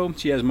damage, though.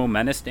 She has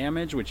momentous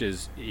damage, which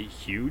is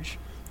huge.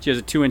 She has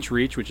a 2-inch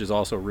reach, which is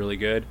also really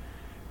good.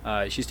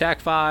 She's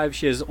TAC 5.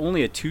 She has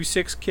only a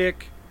 2-6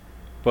 kick,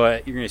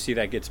 but you're going to see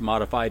that gets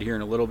modified here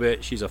in a little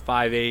bit. She's a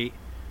 5-8.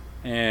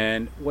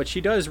 And what she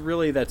does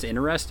really that's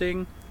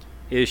interesting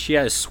is she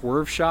has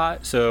Swerve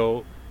Shot.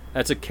 So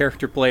that's a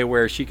character play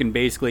where she can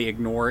basically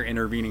ignore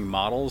intervening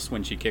models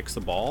when she kicks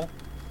the ball.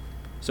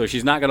 So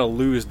she's not going to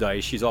lose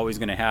dice. She's always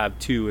going to have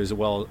 2 as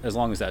well, as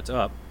long as that's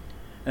up.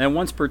 And then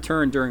once per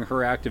turn during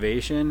her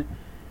activation,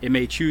 it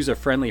may choose a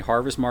friendly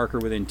harvest marker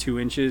within 2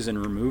 inches and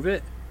remove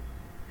it.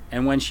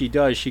 And when she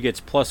does, she gets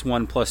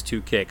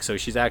 +1/+2 kick. So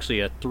she's actually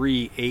a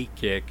 3-8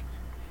 kick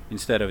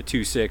instead of a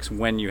 2-6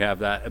 when you have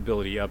that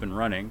ability up and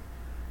running.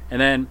 And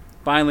then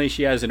finally,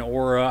 she has an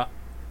aura,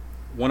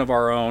 one of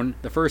our own.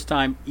 The first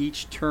time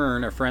each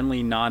turn a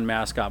friendly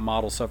non-mascot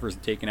model suffers a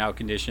taken out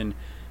condition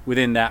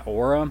within that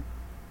aura,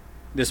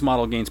 this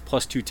model gains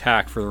 +2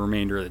 TAC for the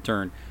remainder of the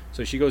turn.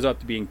 So she goes up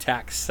to being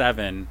TAC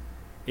 7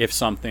 if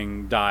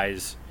something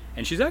dies.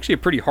 And she's actually a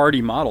pretty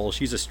hardy model.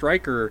 She's a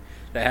striker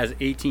that has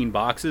 18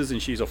 boxes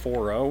and she's a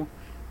 4-0.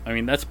 I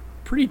mean, that's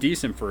pretty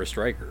decent for a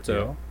striker.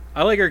 So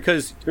I like her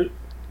because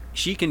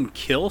she can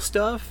kill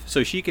stuff.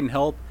 So she can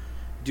help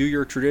do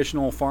your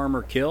traditional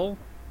farmer kill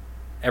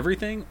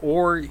everything.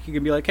 Or you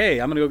can be like, hey,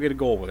 I'm going to go get a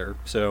goal with her.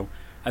 So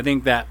I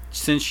think that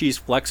since she's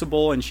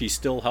flexible and she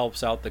still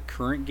helps out the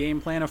current game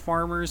plan of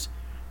farmers,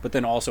 but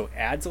then also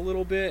adds a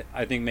little bit,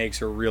 I think makes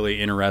her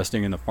really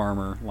interesting in the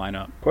farmer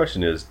lineup.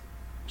 Question is,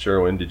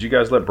 Sherwin, did you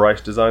guys let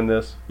Bryce design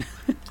this?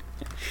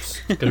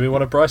 Going to be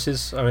one of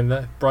Bryce's. I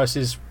mean,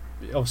 Bryce's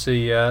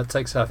obviously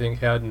takes, I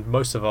think, out in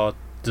most of our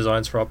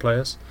designs for our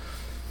players.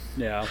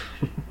 Yeah.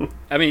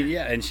 I mean,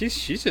 yeah, and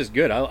she's just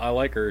good. I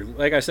like her.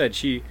 Like I said,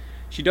 she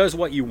does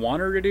what you want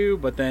her to do,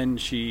 but then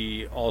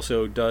she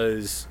also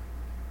does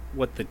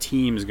what the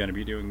team's going to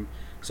be doing.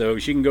 So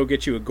she can go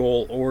get you a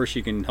goal, or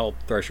she can help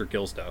Thresher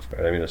kill stuff.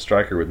 I mean, a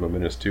striker with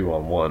momentous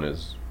 2-on-1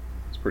 is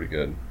pretty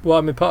good. Well,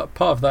 I mean, part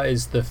of that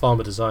is the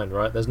farmer design,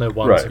 right? There's no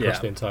ones across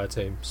the entire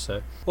team.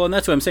 So. Well, and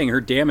that's what I'm saying. Her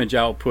damage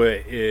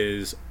output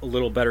is a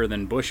little better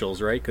than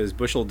Bushel's, right? Because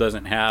Bushel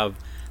doesn't have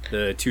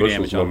the 2 Bushel's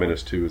damage.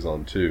 momentous 2 is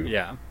on 2.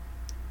 Yeah.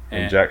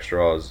 And Jack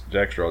Straw's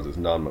is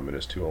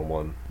non-momentous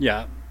 2-on-1.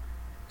 Yeah.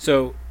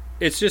 So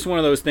it's just one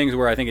of those things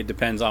where I think it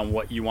depends on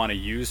what you want to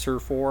use her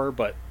for.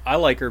 But I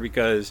like her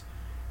because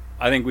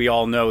I think we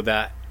all know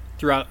that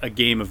throughout a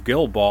game of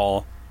Guild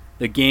Ball,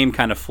 the game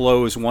kind of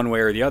flows one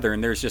way or the other.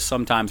 And there's just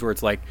sometimes where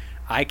it's like,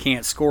 I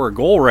can't score a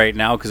goal right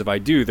now because if I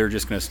do, they're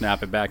just going to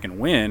snap it back and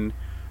win.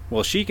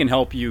 Well, she can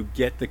help you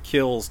get the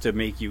kills to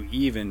make you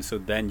even, so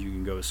then you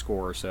can go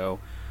score. So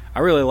I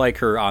really like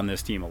her on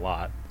this team a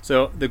lot.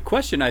 So the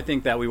question I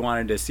think that we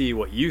wanted to see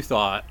what you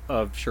thought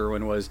of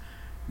Sherwin was,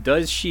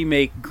 does she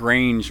make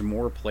Grange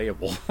more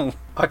playable?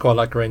 I quite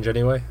like Grange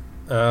anyway.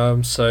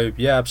 So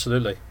yeah,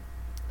 absolutely.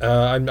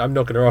 I'm not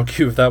going to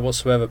argue with that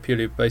whatsoever,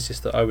 purely on the basis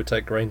that I would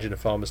take Grange in a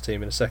farmer's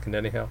team in a second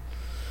anyhow.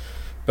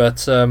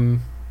 But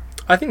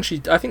I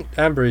think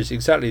Amber is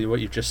exactly what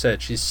you've just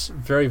said. She's a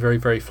very, very,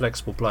 very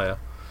flexible player,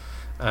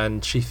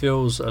 and she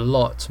feels a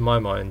lot, to my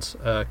mind,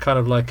 kind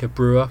of like a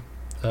brewer,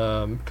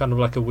 kind of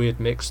like a weird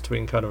mix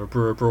between kind of a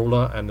brewer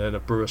brawler and then a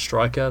brewer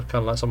striker,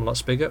 kind of like someone like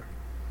Spigot.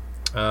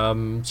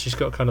 She's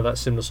got kind of that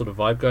similar sort of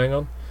vibe going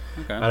on.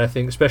 Okay. And I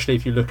think especially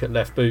if you look at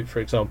left boot, for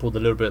example, the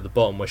little bit at the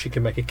bottom where she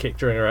can make a kick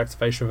during her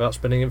activation without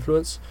spending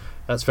influence,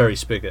 that's very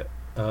Spigot.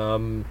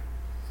 So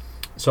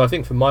I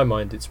think for my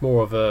mind it's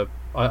more of a,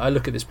 I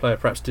look at this player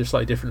perhaps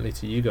slightly differently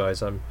to you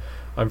guys. I'm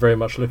very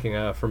much looking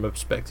at her from a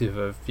perspective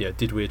of,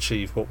 did we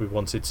achieve what we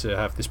wanted to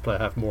have this player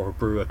have more of a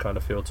brewer kind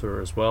of feel to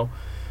her as well,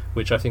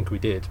 which I think we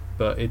did.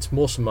 But it's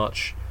more so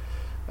much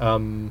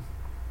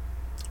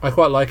I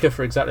quite like her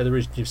for exactly the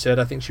reason you've said.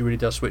 I think she really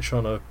does switch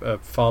on a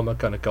farmer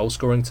kind of goal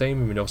scoring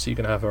team. I mean, obviously you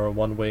can have her on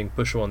one wing,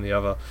 Bushel on the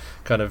other,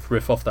 kind of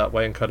riff off that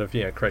way and kind of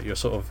create your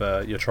sort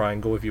of your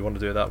triangle if you want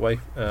to do it that way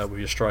with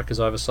your strikers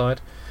either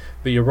side.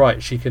 But you're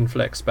right, she can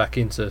flex back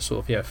into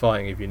sort of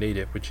fighting if you need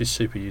it, which is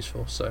super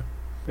useful. So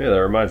Yeah,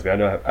 that reminds me. I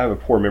know I have a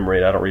poor memory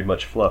and I don't read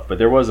much fluff, but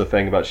there was a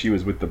thing about she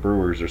was with the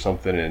Brewers or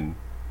something,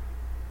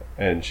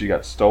 and she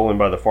got stolen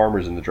by the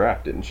Farmers in the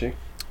draft, didn't she?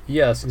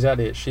 Yeah, that's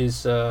exactly it.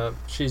 She's a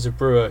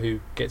Brewer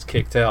who gets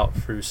kicked out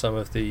through some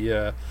of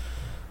the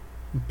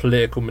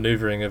political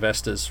manoeuvring of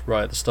Estes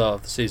right at the start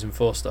of the season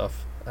 4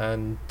 stuff,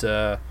 and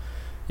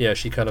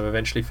she kind of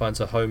eventually finds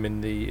a home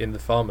in the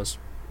Farmers.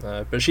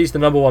 But she's the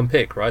number 1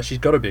 pick, right? She's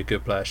got to be a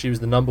good player. She was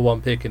the number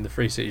 1 pick in the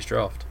Free Cities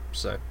draft.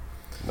 So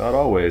not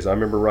always. I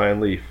remember Ryan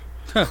Leaf.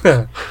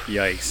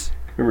 Yikes.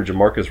 Remember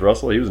Jamarcus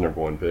Russell? He was the number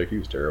 1 pick. He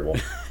was terrible.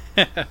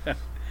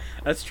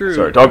 That's true.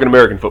 Sorry, talking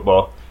American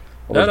football.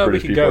 No, we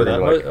can go with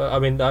that. I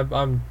mean,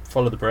 I'm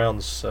follow the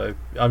Browns, so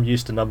I'm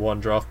used to number 1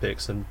 draft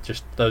picks and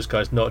just those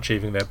guys not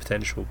achieving their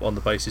potential on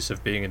the basis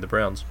of being in the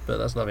Browns. But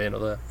that's not here nor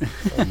there.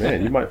 Oh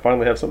man, you might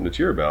finally have something to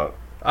cheer about.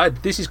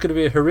 This is going to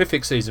be a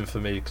horrific season for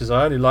me because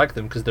I only like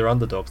them because they're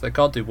underdogs. They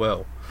can't do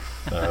well.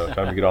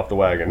 Time to get off the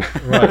wagon.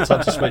 Right,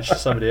 time to switch to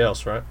somebody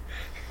else, right?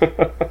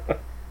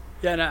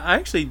 Yeah, and I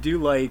actually do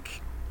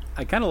like.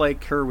 I kind of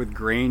like her with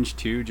Grange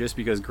too, just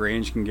because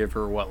Grange can give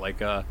her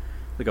like a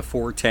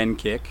 410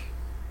 kick.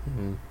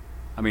 Mm-hmm.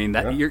 I mean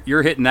that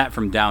you're hitting that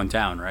from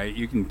downtown, right?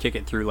 You can kick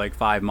it through like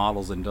 5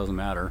 models and it doesn't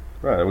matter.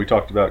 Right. We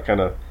talked about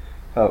kind of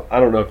how I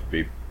don't know if it'd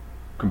be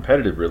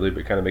competitive really,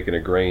 but kind of making a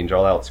Grange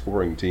all-out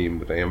scoring team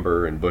with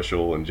Amber and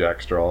Bushel and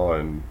Jack Straw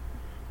and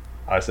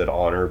I said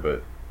Honor,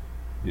 but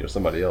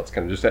somebody else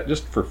kind of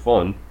just for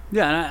fun.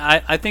 Yeah,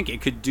 and I think it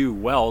could do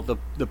well.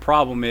 The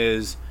problem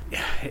is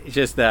it's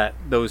just that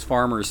those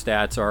farmer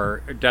stats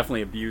are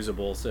definitely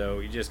abusable, so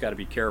you just got to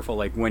be careful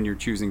like when you're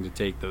choosing to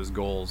take those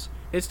goals.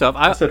 It's tough.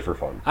 I said for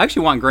fun. I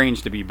actually want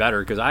Grange to be better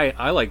because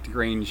I liked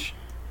Grange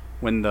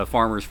when the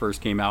Farmers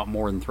first came out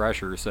more than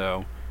Thresher,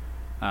 so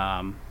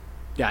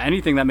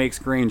anything that makes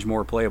Grange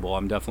more playable,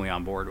 I'm definitely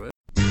on board with.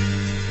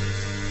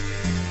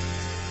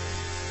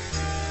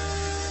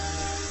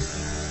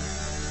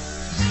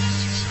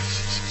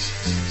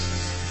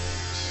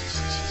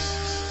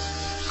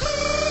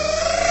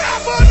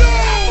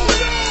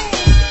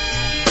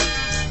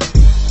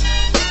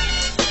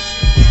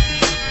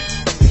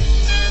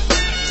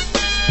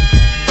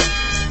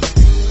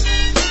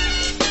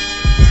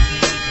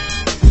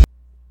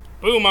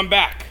 Boom, I'm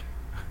back.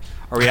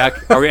 Are we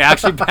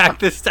actually back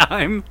this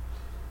time?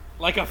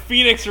 Like a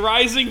phoenix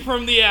rising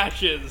from the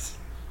ashes.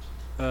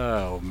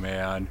 Oh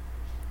man!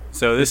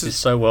 So this is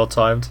so well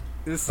timed.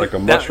 It's like a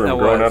mushroom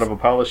growing out of a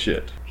pile of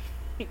shit.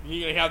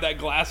 You gonna have that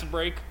glass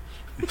break?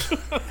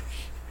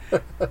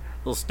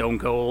 Little stone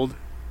cold.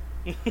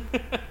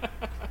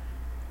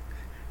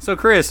 So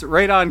Chris,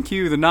 right on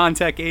cue, the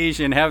non-tech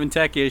Asian having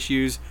tech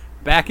issues,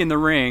 back in the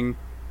ring.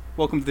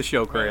 Welcome to the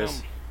show,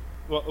 Chris.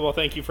 Well,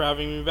 thank you for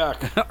having me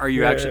back. Are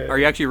you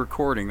actually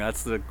recording?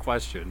 That's the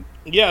question.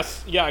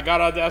 Yes, yeah, I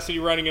got Audacity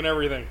running and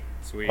everything.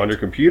 Sweet. On your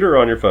computer or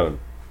on your phone?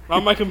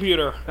 On my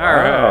computer. All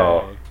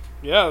right.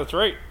 Yeah, that's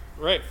right.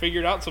 Right,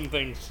 figured out some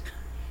things.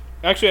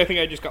 Actually, I think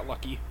I just got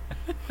lucky.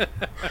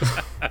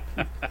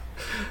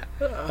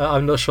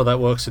 I'm not sure that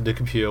works in the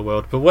computer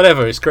world, but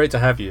whatever. It's great to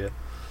have you.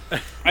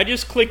 I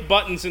just click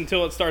buttons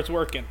until it starts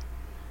working.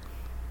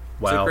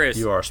 Wow, so Chris,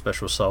 you are a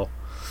special soul.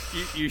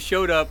 You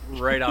showed up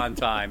right on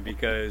time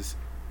because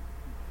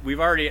we've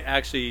already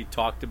actually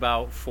talked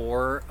about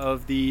 4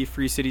 of the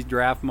Free Cities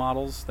draft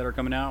models that are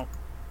coming out.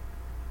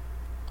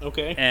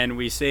 Okay. And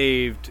we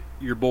saved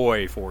your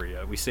boy for you.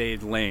 We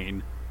saved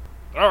Lane.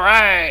 All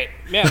right.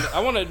 Man,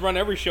 I want to run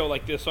every show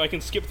like this so I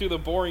can skip through the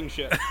boring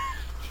shit.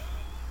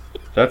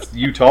 That's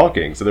you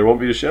talking, so there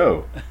won't be a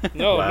show.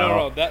 No.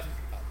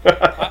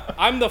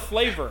 I'm the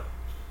flavor.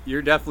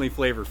 You're definitely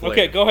flavor.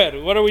 Okay, go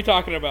ahead. What are we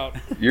talking about?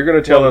 You're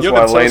going to tell us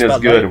why Lane is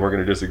good, and we're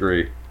going to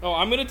disagree. Oh,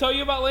 I'm going to tell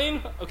you about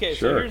Lane? Okay,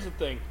 sure. So here's the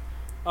thing.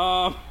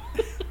 I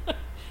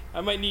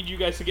might need you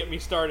guys to get me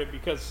started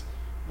because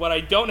what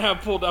I don't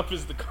have pulled up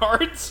is the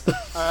cards.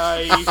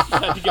 I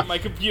had to get my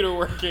computer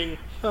working.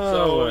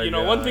 So,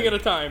 God. One thing at a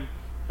time.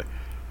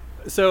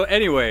 So,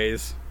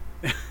 anyways,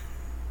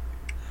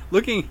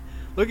 looking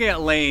at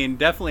Lane,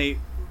 definitely,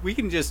 we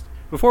can just,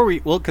 because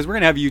we're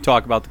going to have you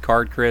talk about the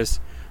card,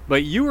 Chris.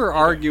 But you were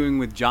arguing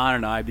with John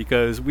and I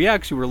because we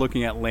actually were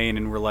looking at Lane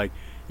and we're like,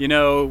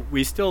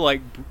 we still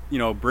like,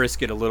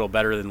 Brisket a little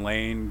better than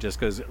Lane just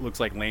because it looks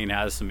like Lane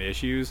has some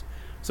issues.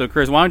 So,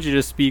 Chris, why don't you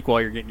just speak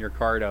while you're getting your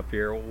card up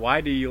here?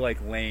 Why do you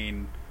like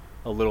Lane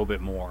a little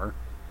bit more?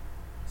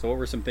 So what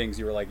were some things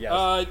you were like,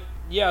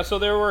 yes? So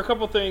there were a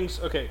couple things.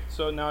 Okay,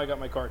 so now I got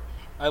my card.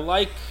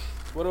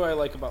 What do I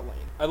like about Lane?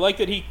 I like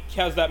that he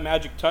has that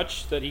magic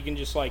touch that he can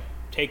just like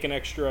take an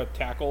extra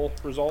tackle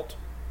result.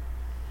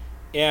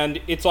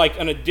 And it's like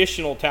an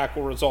additional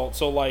tackle result.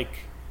 So, like,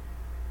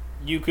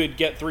 you could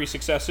get 3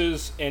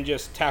 successes and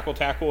just tackle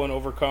and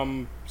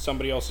overcome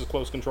somebody else's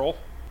close control.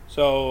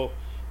 So,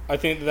 I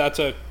think that's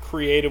a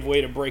creative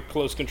way to break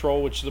close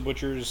control, which the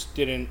Butchers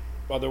didn't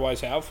otherwise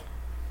have.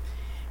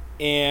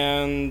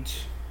 And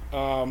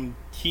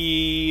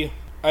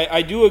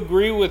I do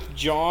agree with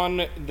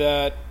John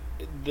that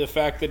the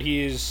fact that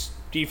he's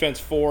defense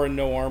 4 and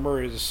no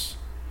armor is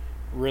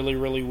really,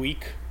 really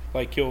weak.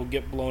 Like, he'll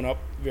get blown up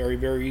very,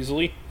 very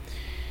easily.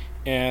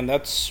 And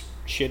that's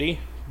shitty,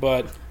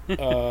 but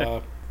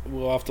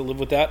we'll have to live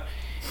with that.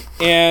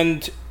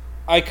 And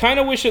I kind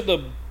of wish that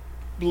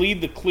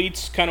the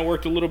cleats kind of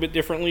worked a little bit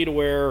differently, to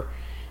where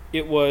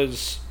it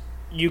was,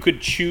 you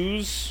could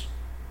choose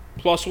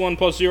 +1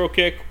 +0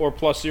 kick or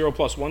 +0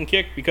 +1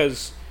 kick,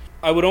 because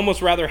I would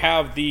almost rather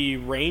have the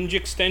range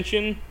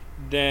extension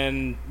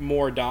than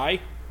more die,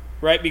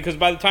 right? Because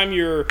by the time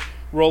you're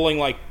rolling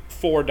like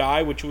 4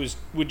 die, which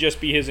would just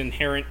be his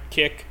inherent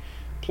kick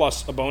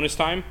plus a bonus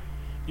time,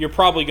 you're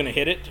probably going to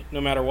hit it no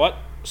matter what.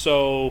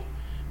 So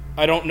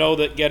I don't know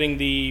that getting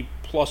the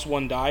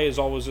 +1 die is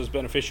always as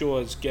beneficial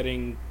as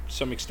getting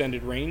some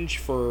extended range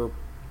for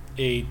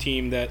a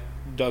team that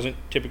doesn't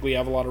typically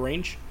have a lot of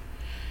range.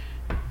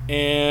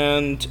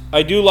 And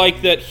I do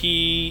like that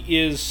he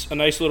is a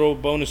nice little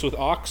bonus with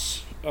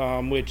Ox,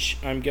 which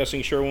I'm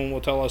guessing Sherwin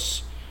will tell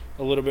us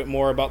a little bit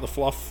more about the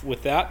fluff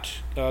with that.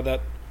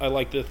 That I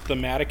like the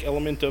thematic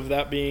element of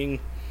that being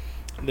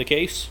the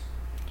case.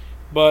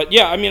 But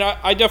yeah, I mean,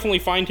 I definitely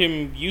find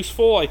him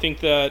useful. I think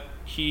that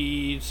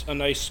he's a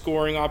nice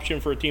scoring option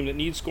for a team that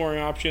needs scoring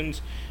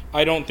options.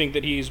 I don't think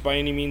that he's by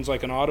any means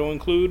like an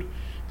auto-include,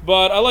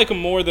 but I like him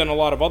more than a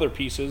lot of other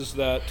pieces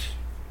that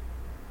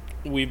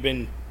we've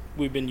been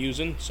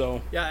using.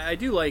 So yeah, I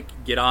do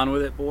like Get On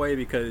With It Boy,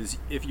 because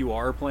if you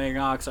are playing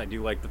Ox, I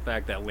do like the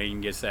fact that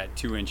Lane gets that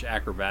 2-inch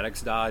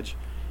acrobatics dodge,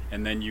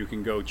 and then you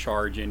can go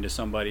charge into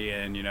somebody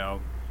and, you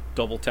know,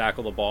 double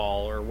tackle the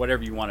ball or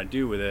whatever you want to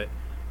do with it.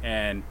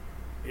 And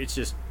it's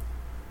just,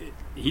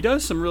 he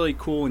does some really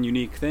cool and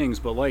unique things,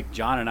 but like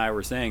John and I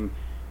were saying,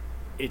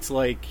 it's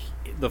like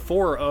the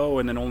 4-0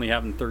 and then only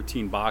having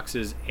 13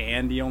 boxes,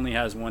 and he only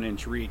has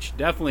 1-inch reach.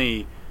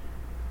 Definitely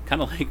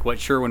kind of like what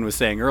Sherwin was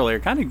saying earlier,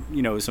 kind of,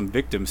 you know, some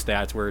victim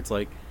stats where it's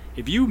like,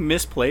 if you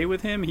misplay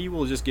with him, he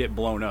will just get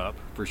blown up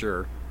for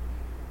sure.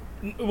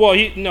 Well,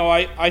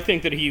 I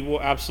think that he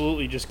will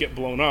absolutely just get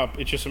blown up.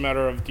 It's just a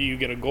matter of, do you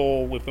get a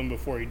goal with him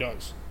before he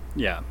does?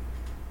 Yeah.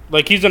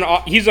 Like, he's an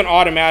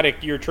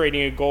automatic, you're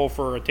trading a goal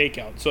for a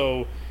takeout.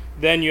 So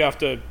then you have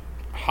to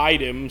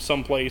hide him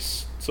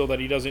someplace so that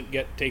he doesn't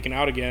get taken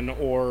out again,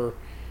 or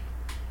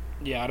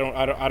yeah, I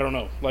don't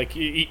know. Like,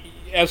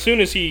 as soon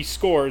as he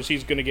scores,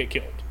 he's going to get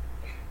killed.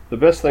 The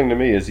best thing to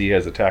me is he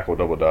has a tackle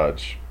double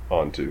dodge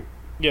on too.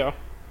 Yeah.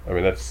 I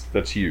mean,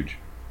 that's huge.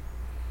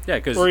 Yeah,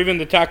 or even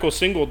the tackle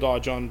single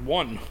dodge on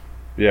 1.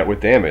 Yeah, with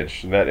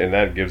damage, and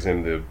that gives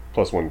him the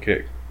 +1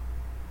 kick.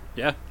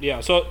 Yeah.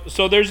 Yeah. So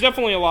there's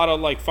definitely a lot of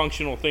like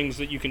functional things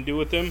that you can do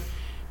with him.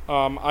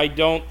 I just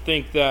don't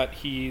think that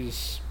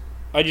he's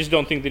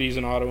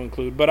an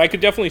auto-include, but I could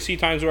definitely see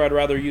times where I'd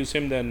rather use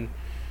him than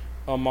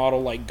a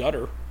model like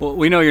Gutter. Well,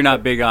 we know you're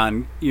not big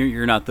on,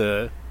 you're not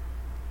the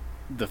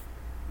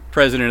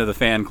president of the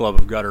fan club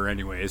of Gutter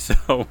anyway,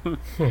 so.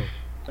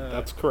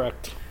 That's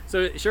correct.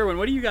 So, Sherwin,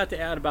 what do you got to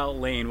add about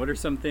Lane? What are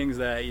some things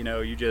that, you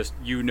know,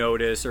 you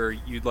notice or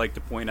you'd like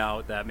to point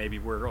out that maybe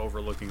we're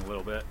overlooking a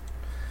little bit?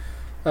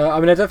 I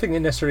mean, I don't think it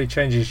necessarily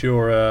changes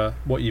your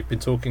what you've been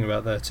talking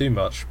about there too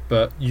much,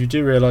 but you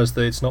do realise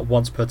that it's not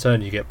once per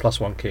turn you get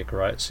 +1 kick,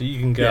 right? So you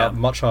can get up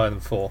much higher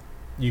than 4.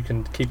 You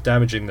can keep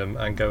damaging them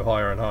and go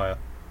higher and higher.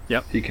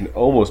 Yep. He can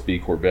almost be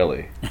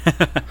Corbelli.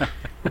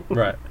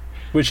 Right.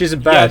 Which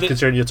isn't bad,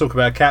 considering you're talking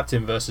about a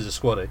captain versus a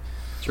squaddy.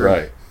 True.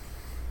 Right.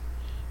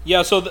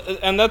 Yeah, so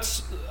and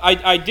that's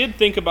I did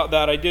think about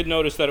that. I did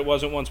notice that it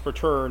wasn't once per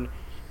turn,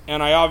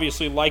 and I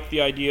obviously like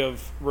the idea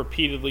of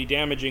repeatedly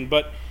damaging,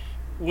 but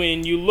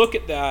when you look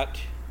at that,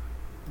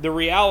 the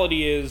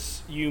reality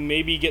is you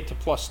maybe get to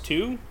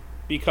 +2,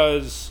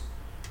 because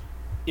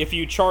if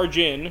you charge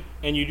in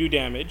and you do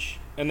damage,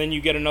 and then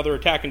you get another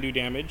attack and do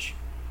damage,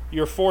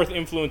 your 4th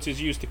influence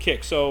is used to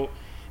kick. So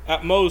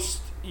at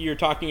most, you're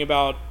talking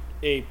about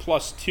a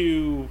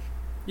 +2.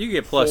 You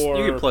get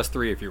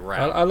 +3 if you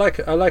wrap. I like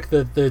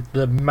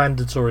the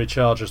mandatory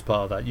charge as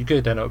part of that. You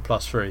could end up with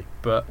 +3,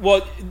 but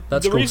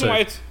that's the cool reason too. why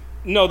it's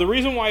no, the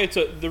reason why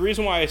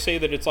I say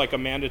that it's like a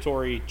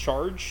mandatory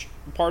charge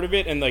part of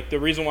it, and like the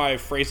reason why I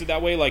phrase it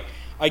that way, like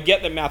I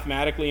get that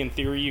mathematically in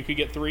theory you could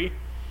get 3,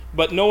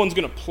 but no one's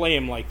gonna play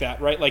him like that,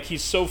 right? Like,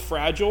 he's so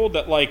fragile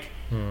that like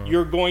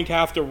you're going to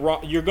have to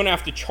you're going to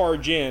have to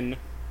charge in,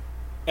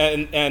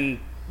 and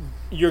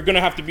you're going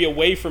to have to be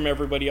away from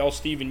everybody else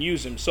to even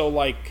use him. So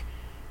like,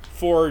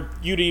 for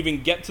you to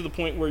even get to the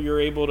point where you're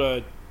able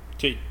to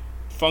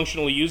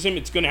functionally use him,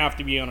 it's going to have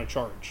to be on a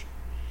charge.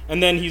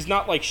 And then he's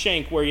not like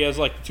Shank, where he has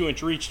like the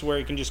 2-inch reach to where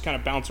he can just kind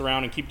of bounce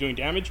around and keep doing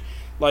damage.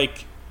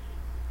 Like,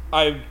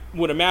 I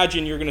would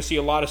imagine you're going to see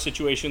a lot of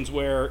situations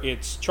where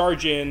it's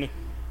charge in,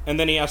 and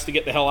then he has to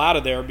get the hell out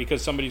of there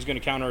because somebody's going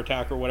to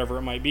counterattack or whatever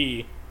it might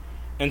be.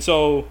 And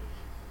so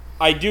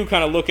I do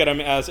kind of look at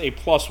him as a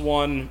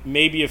 +1,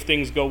 maybe if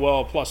things go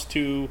well,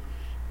 +2.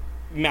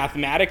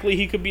 Mathematically,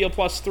 he could be a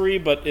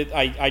 +3, but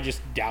I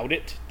just doubt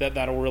it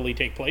that'll really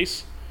take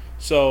place.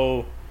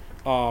 So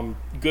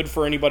good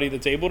for anybody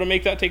that's able to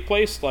make that take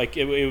place. Like,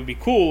 it would be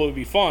cool, it would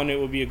be fun, it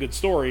would be a good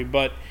story,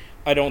 but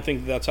I don't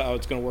think that's how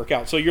it's going to work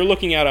out. So you're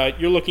looking at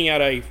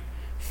a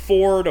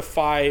 4 to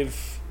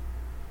 5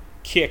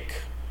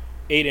 kick,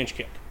 8-inch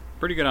kick.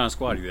 Pretty good on a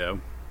squatty though.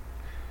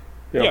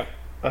 Yeah.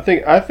 I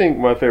think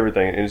my favorite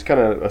thing, and it's kind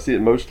of, I see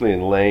it mostly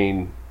in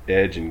lane,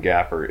 edge, and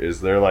gaffer,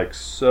 is they're like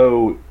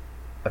so.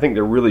 I think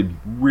they're really,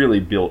 really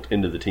built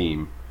into the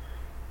team.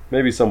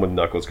 Maybe some with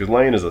Knuckles, because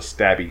Lane is a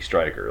stabby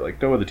striker.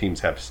 Like, no other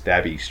teams have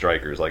stabby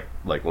strikers like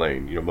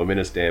Lane.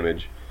 Momentous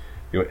damage.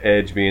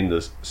 Edge being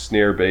the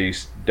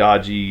snare-based,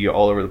 dodgy,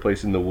 all over the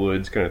place in the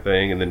woods kind of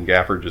thing, and then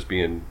Gaffer just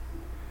being,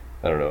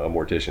 I don't know, a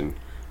mortician.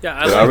 Yeah,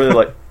 I really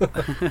like.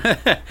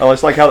 I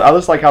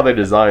just like how they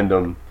designed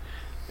them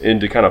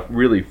and to kind of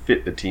really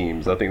fit the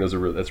teams. I think that's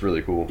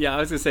really cool. Yeah, I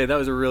was gonna say that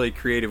was a really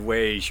creative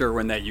way,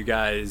 Sherwin, that you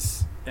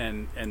guys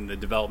and the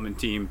development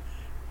team,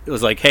 it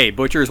was like, hey,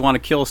 butchers want to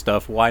kill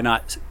stuff. Why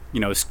not,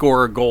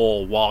 score a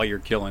goal while you're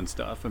killing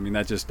stuff? I mean,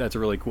 that's a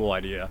really cool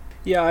idea.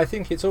 Yeah, I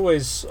think it's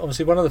always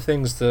obviously one of the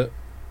things that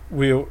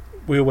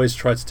we always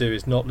try to do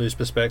is not lose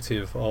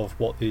perspective of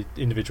what the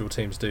individual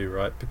teams do,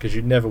 right? Because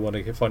you never want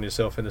to find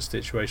yourself in a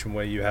situation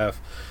where you have,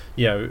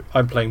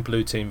 I'm playing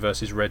blue team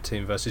versus red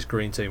team versus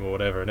green team or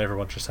whatever, and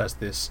everyone just has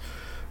this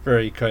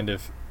very kind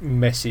of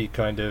messy,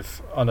 kind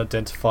of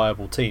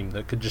unidentifiable team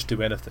that could just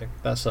do anything.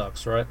 That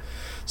sucks, right?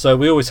 So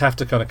we always have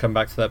to kind of come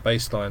back to that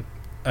baseline.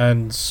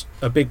 And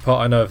a big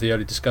part I know of the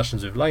early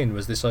discussions with Lane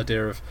was this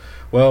idea of,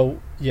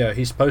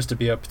 he's supposed to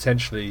be a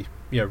potentially,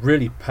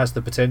 really has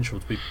the potential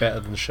to be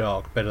better than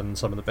Shark, better than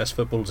some of the best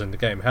footballers in the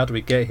game. How do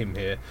we get him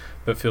here,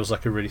 but feels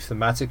like a really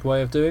thematic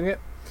way of doing it?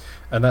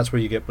 And that's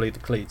where you get Bleed the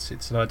Cleats.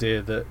 It's an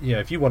idea that,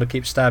 if you want to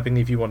keep stabbing,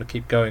 if you want to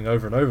keep going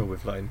over and over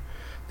with Lane,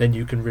 then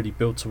you can really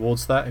build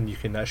towards that, and you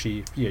can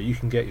actually, you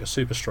can get your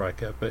super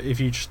striker. But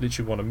if you just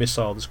literally want a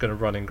missile that's going to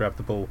run in, grab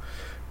the ball,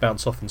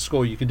 bounce off and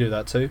score, you can do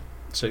that too.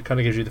 So it kind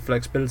of gives you the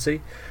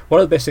flexibility.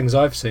 One of the best things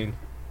I've seen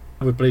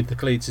with Bleed the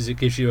Cleats is it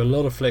gives you a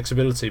lot of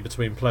flexibility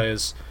between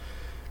players.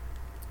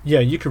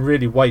 You can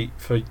really wait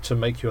to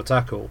make your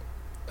tackle,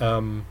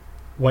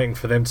 waiting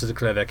for them to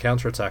declare their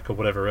counter-attack or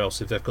whatever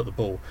else if they've got the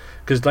ball.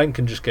 Because Lane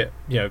can just get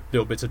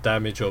little bits of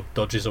damage or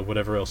dodges or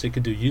whatever else. He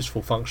can do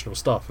useful functional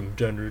stuff and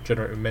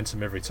generate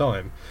momentum every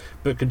time,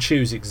 but can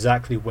choose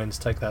exactly when to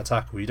take that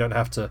tackle. You don't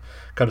have to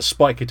kind of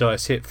spike your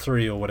dice, hit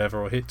 3 or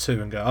whatever, or hit 2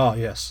 and go,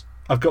 yes,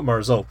 I've got my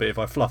result, but if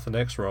I fluff the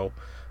next roll,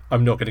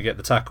 I'm not going to get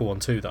the tackle on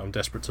 2 that I'm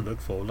desperate to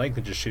look for. Lane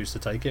can just choose to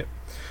take it,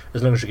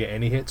 as long as you get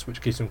any hits, which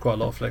gives him quite a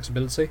lot of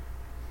flexibility.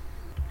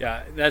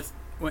 Yeah, that's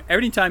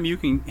every time you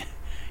can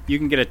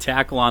get a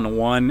tackle on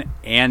 1,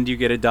 and you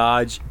get a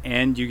dodge,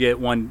 and you get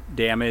 1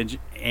 damage,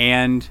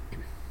 and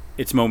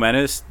it's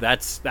momentous.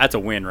 That's a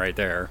win right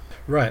there.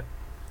 Right.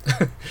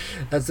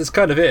 That's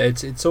kind of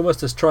it. It's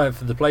almost a triumph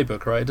for the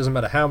playbook, right? It doesn't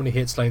matter how many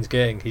hits Lane's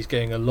getting. He's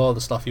getting a lot of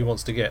the stuff he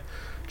wants to get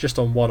just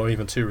on 1 or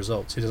even 2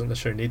 results. He doesn't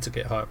necessarily need to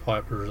get high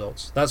up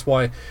results. That's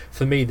why,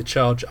 for me, the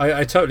charge...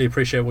 I totally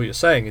appreciate what you're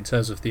saying in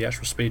terms of the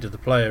actual speed of the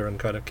player and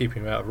kind of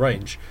keeping him out of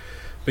range.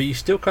 But you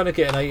still kind of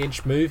get an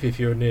 8-inch move if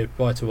you're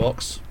nearby to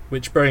Ox,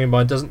 which, bearing in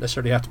mind, doesn't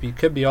necessarily have to be... It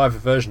could be either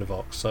version of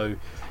Ox. So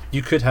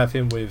you could have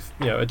him with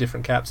a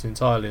different captain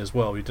entirely as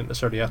well. You don't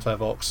necessarily have to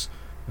have Ox,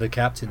 the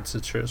captain,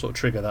 to sort of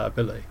trigger that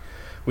ability,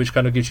 which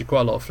kind of gives you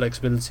quite a lot of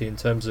flexibility in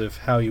terms of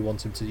how you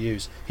want him to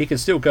use. He can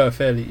still go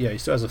he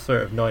still has a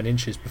threat of 9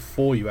 inches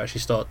before you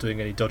actually start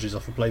doing any dodges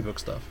off of playbook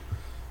stuff.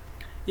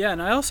 Yeah,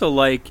 and I also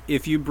like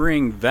if you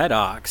bring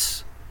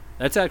Vetox,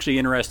 that's actually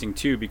interesting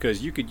too,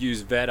 because you could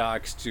use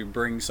Vetox to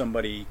bring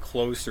somebody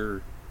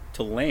closer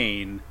to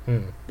Lane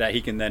that he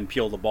can then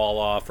peel the ball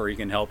off, or he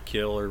can help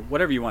kill, or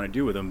whatever you want to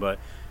do with him. But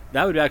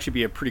that would actually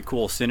be a pretty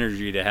cool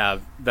synergy to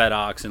have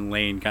Vetox and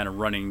Lane kind of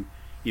running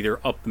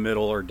either up the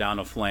middle or down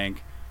a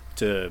flank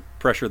to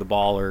pressure the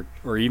ball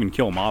or even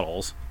kill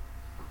models.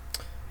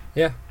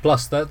 Yeah,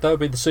 plus that would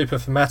be the super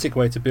thematic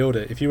way to build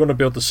it. If you want to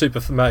build the super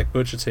thematic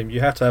Butcher team,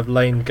 you have to have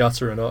Lane,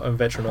 Gutter, and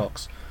Veteran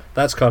Ox.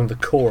 That's kind of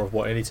the core of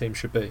what any team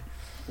should be.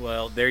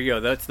 Well, there you go.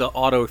 That's the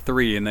auto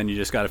 3, and then you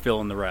just got to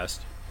fill in the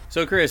rest.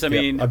 So, Chris, I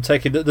mean, I'm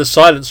taking the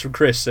silence from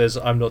Chris says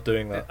I'm not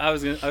doing that. I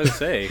was gonna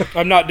say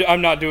I'm not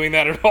doing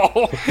that at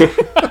all.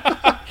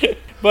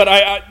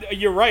 But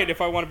you're right.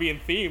 If I want to be in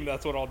theme,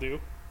 that's what I'll do.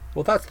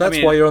 Well, that's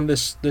why you're on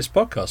this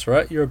podcast,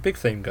 right? You're a big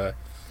theme guy.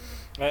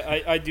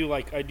 I do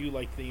like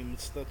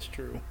themes. That's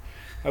true.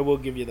 I will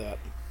give you that.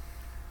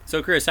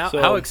 So, Chris,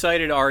 how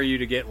excited are you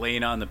to get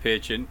Lane on the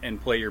pitch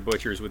and play your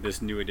butchers with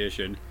this new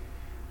addition?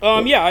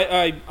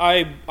 Yeah,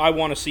 I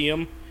want to see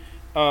him.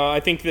 I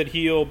think that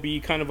he'll be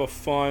kind of a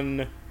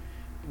fun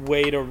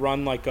way to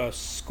run like a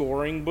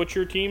scoring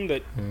butcher team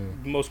that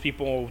most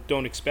people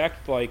don't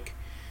expect. Like,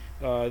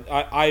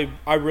 I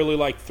really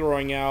like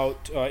throwing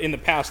out. In the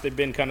past, they've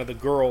been kind of the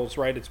girls,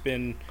 right? It's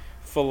been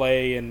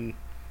Filet and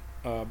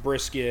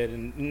Brisket,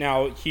 and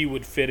now he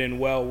would fit in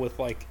well with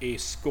like a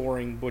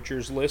scoring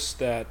butchers list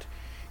that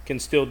can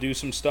still do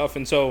some stuff.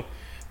 And so,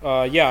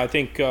 I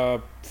think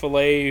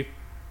Filet,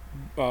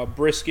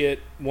 Brisket,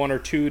 1 or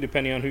 2,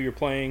 depending on who you're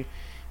playing,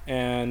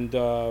 and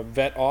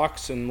Vet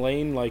Ox and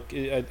Lane. Like,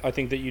 I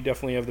think that you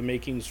definitely have the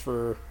makings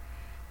for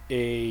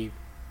a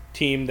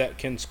team that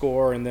can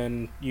score, and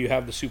then you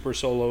have the super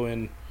solo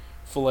in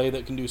Filet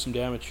that can do some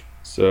damage.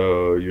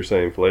 So you're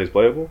saying Filet's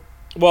playable?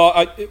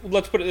 Well,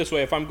 let's put it this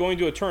way: if I'm going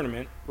to a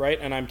tournament, right,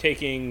 and I'm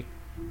taking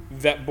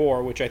Vet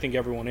Boar, which I think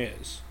everyone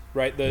is,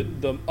 right,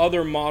 the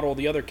other model,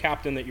 the other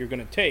captain that you're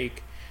going to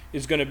take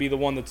is going to be the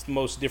one that's the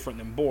most different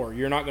than Boar.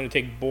 You're not going to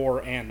take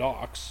Boar and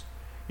Ox.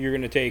 You're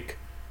going to take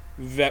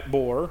Vet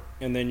Boar,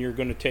 and then you're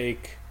going to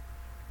take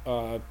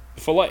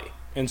Fillet.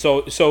 And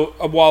so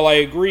while I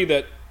agree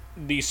that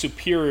the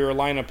superior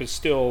lineup is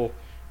still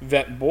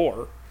Vet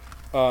Boar,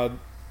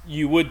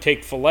 you would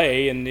take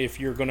Fillet, and if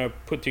you're going to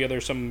put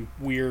together some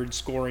weird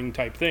scoring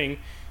type thing,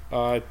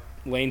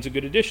 Lane's a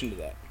good addition to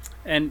that.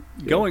 And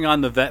going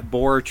on the Vet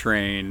Boar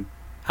train,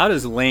 how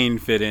does Lane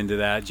fit into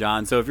that,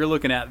 John? So if you're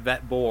looking at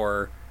Vet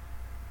Boar,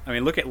 I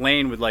mean, look at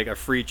Lane with like a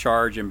free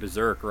charge and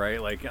Berserk,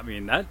 right? Like, I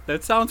mean,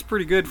 that sounds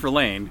pretty good for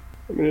Lane.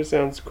 I mean, it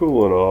sounds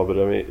cool and all, but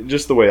I mean,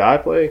 just the way I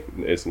play,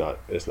 it's not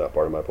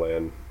part of my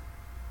plan.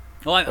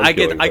 Well, I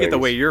get the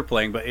way you're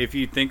playing, but if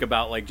you think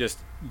about like just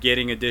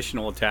getting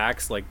additional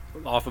attacks like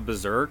off of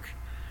Berserk,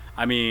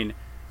 I mean,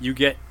 you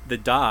get the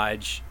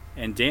dodge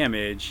and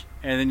damage,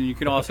 and then you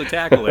can also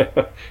tackle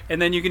it,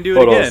 and then you can do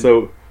it again.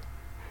 Hold on,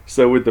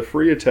 so with the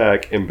free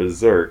attack in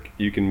Berserk,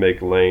 you can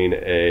make Lane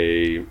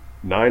a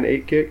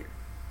 9/8 kick.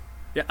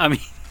 Yeah, I mean,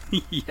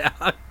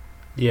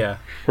 yeah,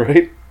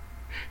 right.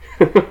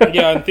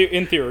 Yeah,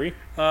 in theory.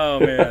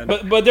 Oh man,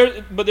 but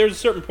there's a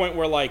certain point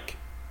where like,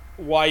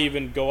 why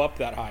even go up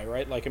that high,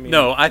 right? Like, I mean,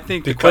 no, I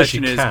think the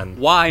question is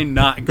why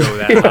not go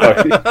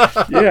that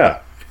high? Yeah,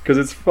 because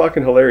it's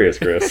fucking hilarious,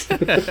 Chris.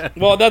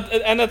 Well,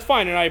 that's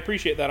fine, and I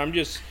appreciate that. I'm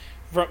just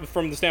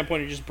from the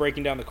standpoint of just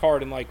breaking down the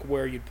card and like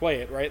where you'd play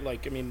it, right?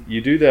 Like, I mean,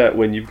 you do that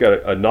when you've got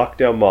a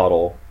knockdown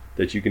model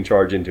that you can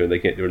charge into, and they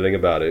can't do anything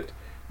about it.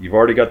 You've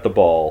already got the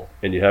ball,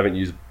 and you haven't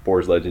used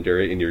Boar's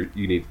Legendary, and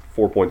you need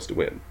 4 points to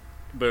win.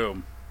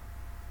 Boom.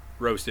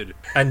 Roasted.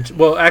 And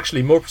well,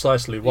 actually, more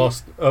precisely,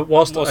 whilst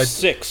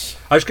six.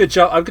 I'm going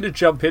to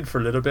jump in for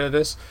a little bit of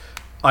this.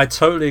 I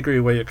totally agree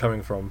where you're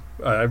coming from.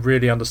 I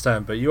really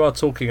understand, but you are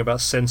talking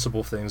about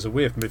sensible things, and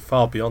we have moved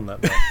far beyond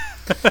that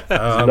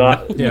now.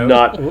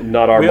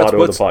 Not our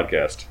motto of the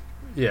podcast.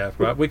 Yeah,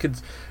 right. We could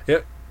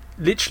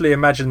literally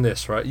imagine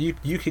this, right?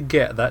 You could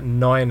get that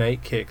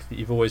 9/8 kick that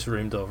you've always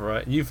dreamed of,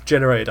 right? You've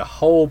generated a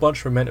whole bunch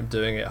of momentum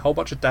doing it, a whole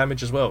bunch of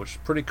damage as well, which is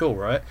pretty cool,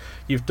 right?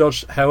 You've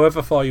dodged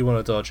however far you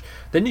want to dodge.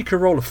 Then you can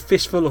roll a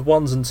fistful of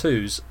 1s and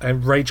 2s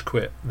and rage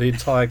quit the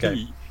entire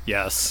game.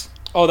 Yes.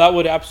 Oh, that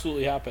would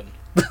absolutely happen.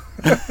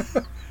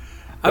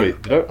 Wait,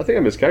 I think I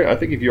miscalculated. I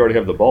think if you already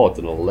have the ball, it's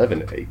an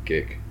 11/8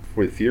 kick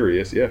with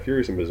Furious. Yeah,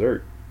 Furious and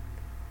Berserk.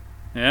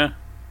 Yeah.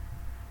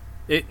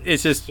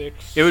 It's just it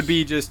would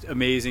be just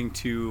amazing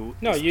to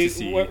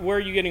see. Where are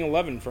you getting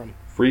 11 from?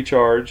 Free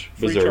charge,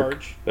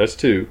 Berserk. That's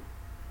 2.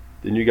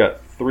 Then you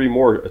got 3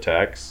 more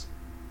attacks.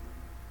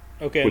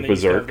 Okay, with and then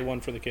Berserk. you have the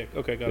 1 for the kick.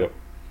 Okay, got it.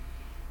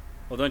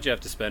 Well, don't you have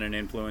to spend an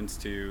influence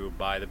to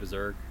buy the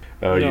Berserk?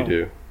 Oh, no. You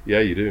do. Yeah,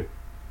 you do.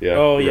 Yeah.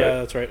 Oh, yeah, right.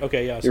 That's right.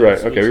 Okay, yeah. So you're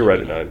right. Okay, we're right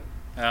at 9.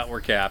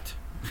 We're capped.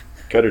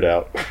 Cut it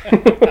out.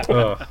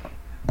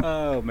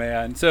 Oh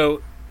man.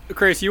 So,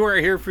 Chris, you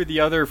weren't here for the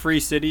other free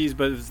cities,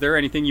 but is there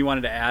anything you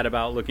wanted to add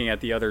about looking at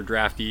the other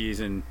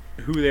draftees and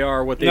who they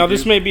are, what they do? Now,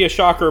 this may be a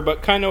shocker,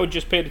 but Kino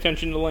just paid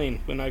attention to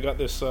Lane when I got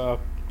this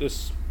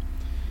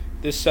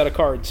set of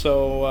cards.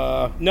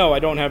 So, no, I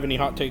don't have any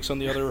hot takes on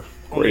the other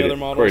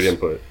models. Great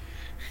input.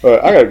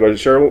 I got to go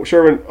to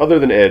Sherwin. Other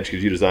than Edge,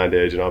 because you designed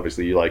Edge, and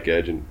obviously you like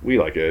Edge, and we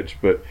like Edge.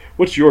 But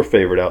what's your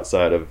favorite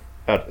outside of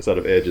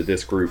Edge of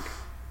this group?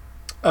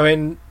 I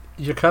mean,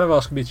 you're kind of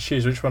asking me to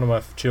choose which one of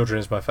my children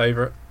is my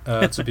favorite.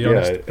 To be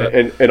honest,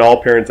 and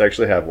all parents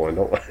actually have one,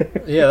 don't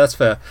they? Yeah, that's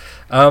fair.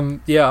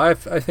 I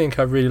think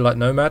I really like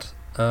Nomad.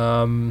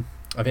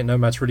 I think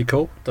Nomad's really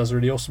cool. Does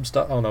really awesome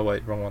stuff. Oh no,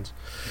 wait, wrong ones.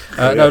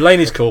 No, Lane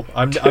is cool.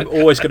 I'm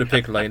always going to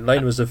pick Lane.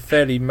 Lane was a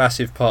fairly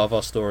massive part of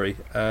our story,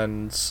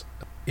 and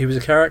he was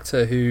a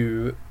character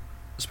who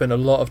spent a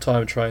lot of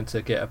time trying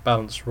to get a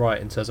balance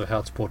right in terms of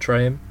how to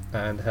portray him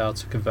and how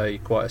to convey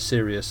quite a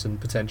serious and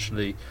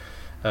potentially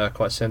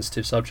quite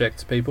sensitive subject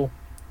to people.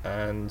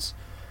 And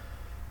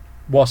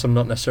whilst I'm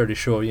not necessarily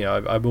sure,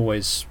 I'm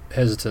always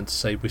hesitant to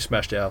say we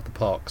smashed it out of the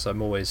park, because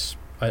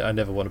I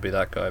never want to be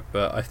that guy,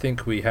 but I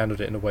think we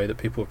handled it in a way that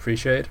people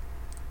appreciated.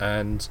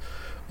 And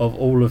of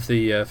all of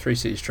the 3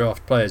 Cities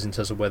draft players in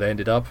terms of where they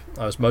ended up,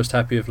 I was most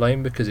happy with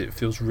Lane because it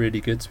feels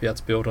really good to be able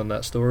to build on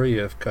that story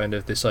of kind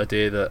of this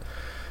idea that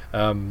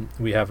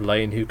we have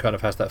Lane who kind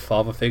of has that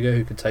father figure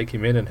who can take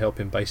him in and help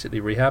him basically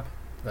rehab,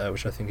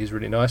 which I think is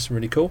really nice and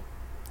really cool.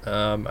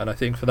 And I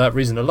think for that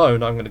reason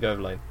alone, I'm going to go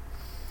with Lane.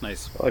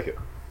 Nice. I like it.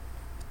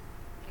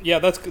 Yeah,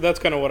 that's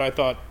kind of what I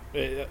thought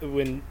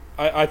when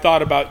I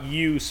thought about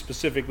you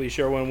specifically,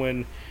 Sherwin,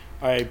 when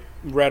I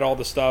read all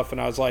the stuff,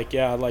 and I was like,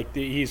 yeah,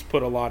 he's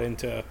put a lot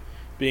into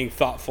being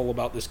thoughtful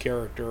about this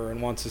character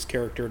and wants his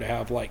character to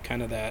have like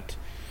kind of that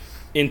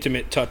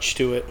intimate touch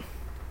to it.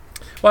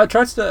 Well, I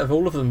tried to do that with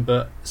all of them,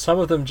 but some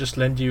of them just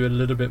lend you a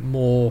little bit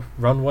more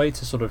runway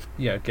to sort of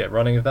get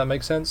running, if that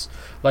makes sense.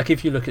 Like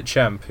if you look at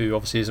Champ, who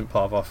obviously isn't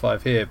part of our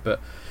 5 here, but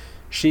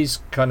she's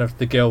kind of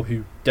the girl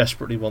who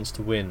desperately wants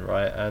to win,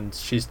 right? And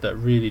she's that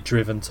really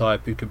driven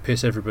type who can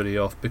piss everybody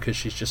off because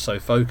she's just so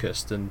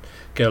focused and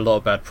get a lot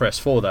of bad press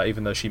for that,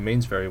 even though she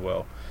means very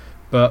well.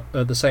 But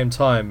at the same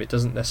time, it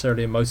doesn't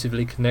necessarily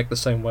emotively connect the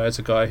same way as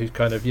a guy who's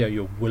kind of,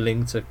 you're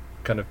willing to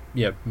kind of,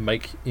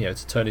 make,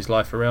 to turn his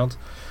life around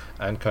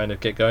and kind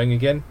of get going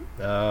again.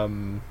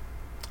 And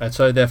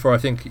so therefore I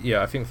think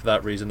for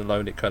that reason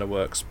alone it kind of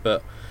works.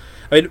 But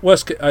I mean,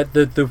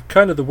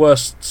 the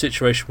worst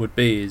situation would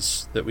be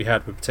is that we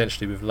had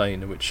potentially with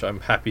Lane, which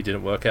I'm happy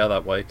didn't work out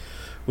that way,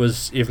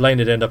 was if Lane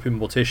had ended up in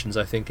Morticians,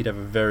 I think he'd have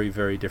a very,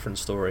 very different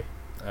story.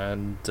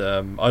 And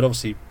I'd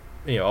obviously,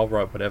 I'll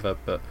write whatever,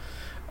 but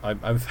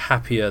I'm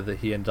happier that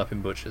he ended up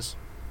in Butchers.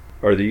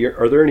 Are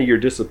there any you're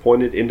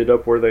disappointed ended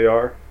up where they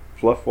are?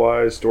 Fluff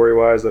wise, story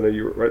wise? I know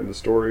you were writing the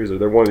stories. Are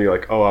there one you're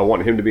like, oh, I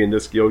want him to be in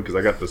this guild because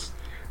I got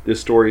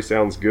this story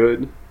sounds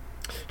good?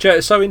 Yeah,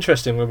 it's so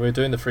interesting when we were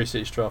doing the Free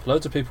Cities draft.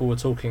 Loads of people were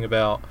talking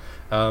about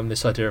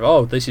this idea of,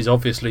 oh, this is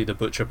obviously the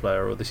Butcher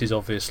player, or this is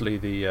obviously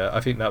the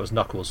I think that was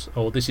Knuckles,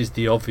 or this is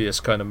the obvious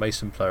kind of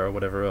Mason player, or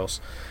whatever else.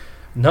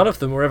 None of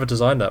them were ever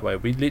designed that way.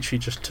 We literally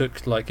just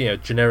took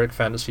generic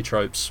fantasy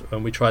tropes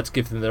and we tried to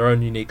give them their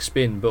own unique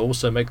spin, but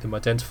also make them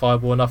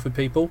identifiable enough with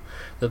people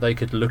that they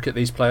could look at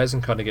these players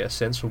and kind of get a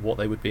sense of what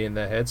they would be in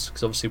their heads.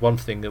 Because obviously one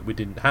thing that we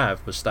didn't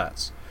have was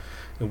stats,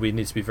 and we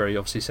need to be very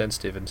obviously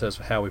sensitive in terms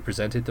of how we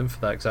presented them for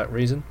that exact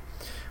reason.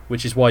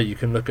 Which is why you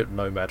can look at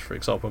Nomad, for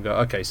example, and go,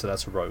 okay, so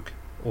that's a rogue,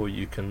 or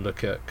you can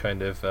look at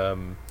kind of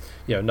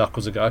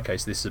Knuckles and go, okay,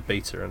 so this is a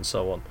beta, and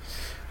so on.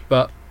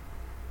 But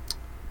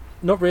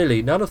not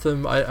really. None of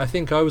them. I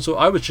think I was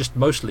just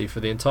mostly for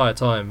the entire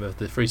time of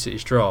the Free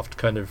Cities draft,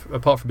 kind of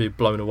apart from being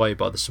blown away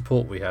by the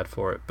support we had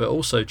for it, but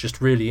also just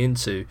really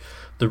into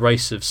the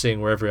race of seeing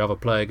where every other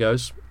player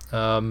goes.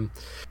 I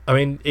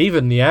mean,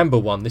 even the Amber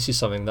one. This is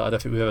something that I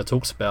don't think we've ever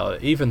talked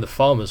about. Even the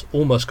farmers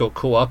almost got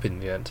caught up in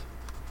the end.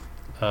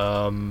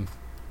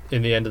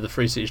 In the end of the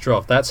Free Cities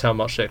draft. That's how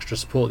much extra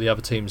support the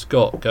other teams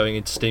got going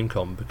into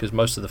SteamCon, because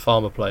most of the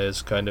farmer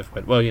players kind of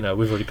went, well,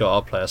 we've already got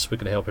our players, so we're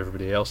going to help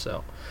everybody else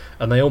out.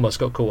 And they almost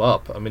got caught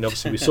up. I mean,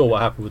 obviously we saw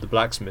what happened with the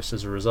blacksmiths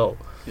as a result.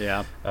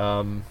 Yeah.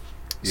 I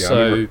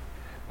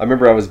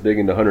remember I was big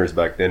into hunters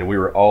back then, and we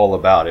were all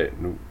about it.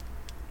 And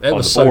it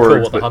was so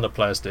cool what the hunter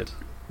players did.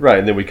 Right,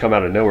 and then we come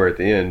out of nowhere at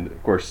the end.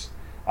 Of course,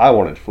 I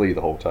wanted Flea the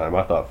whole time.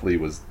 I thought Flea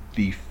was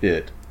the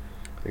fit.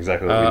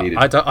 Exactly what we needed.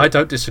 I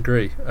don't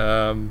disagree.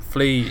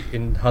 Flea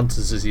in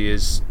Hunters as he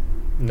is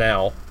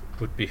now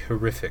would be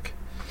horrific.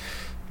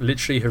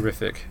 Literally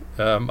horrific.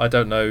 I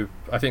don't know.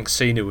 I think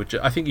Cena would.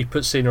 I think you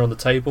put Cena on the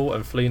table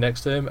and Flea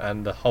next to him,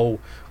 and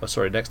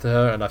next to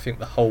her, and I think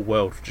the whole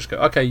world would just go,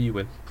 okay, you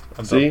win.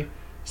 I'm done.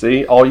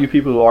 See, all you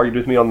people who argued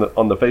with me on the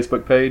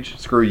Facebook page,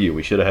 screw you.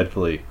 We should have had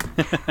Flea.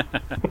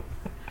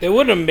 They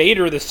wouldn't have made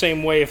her the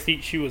same way if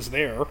she was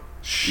there.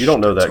 You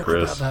don't know that,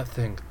 Chris. About that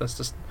thing.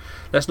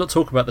 Let's not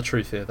talk about the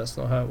truth here. That's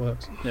not how it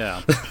works.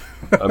 Yeah.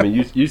 I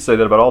mean, you say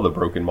that about all the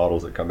broken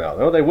models that come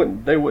out. Oh, they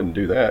wouldn't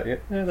do that.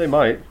 Yeah, they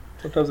might.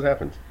 Sometimes it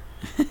happens.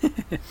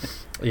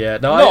 Yeah.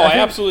 I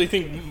absolutely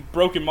think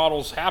broken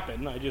models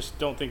happen. I just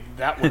don't think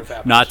that would have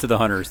happened. Not to the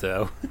hunters,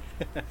 though.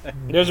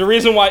 There's a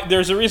reason why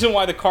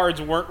the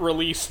cards weren't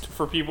released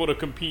for people to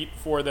compete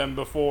for them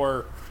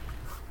before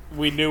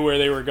we knew where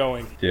they were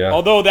going. Yeah.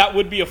 Although that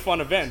would be a fun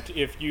event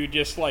if you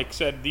just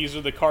said, these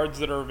are the cards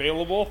that are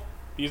available.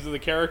 These are the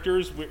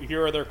characters.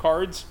 Here are their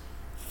cards.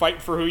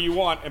 Fight for who you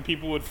want, and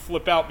people would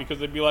flip out because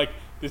they'd be like,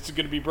 "This is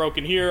going to be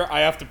broken here. I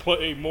have to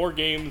play more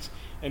games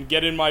and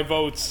get in my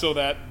votes so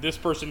that this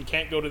person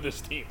can't go to this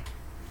team."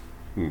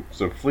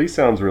 So Flea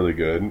sounds really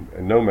good,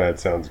 and Nomad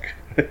sounds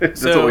good.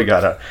 That's what we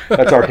got.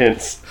 That's our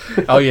hints.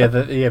 Oh yeah,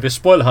 the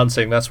spoiler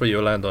hunting. That's where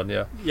you'll land on.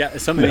 Yeah. Yeah.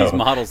 Some of these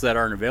models that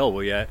aren't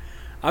available yet.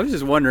 I was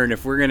just wondering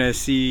if we're gonna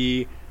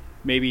see.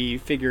 Maybe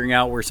figuring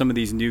out where some of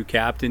these new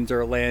captains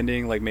are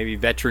landing, like maybe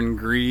Veteran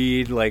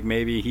Greed, like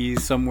maybe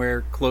he's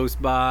somewhere close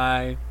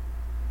by.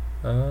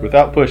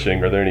 Without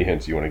pushing, are there any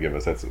hints you want to give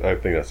us? I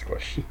think that's the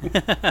question.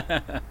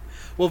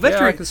 Well,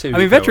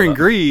 Veteran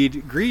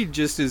Greed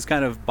just is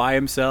kind of by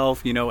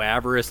himself.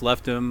 Avarice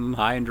left him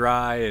high and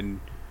dry,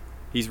 and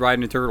he's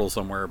riding a turtle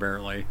somewhere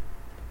apparently.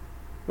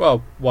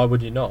 Well, why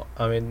would you not?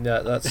 I mean,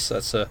 that's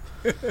a.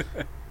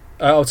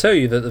 I'll tell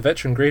you that the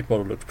Veteran Greed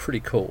model looked pretty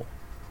cool.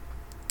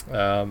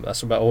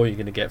 That's about all you're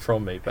going to get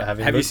from me. But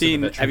have you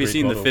seen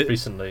the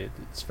recently?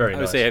 It's very nice.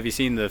 I would say, have you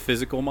seen the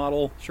physical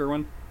model,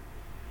 Sherwin?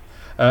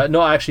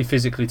 Not actually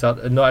physically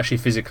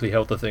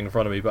held the thing in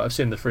front of me, but I've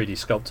seen the 3D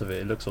sculpt of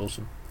it. It looks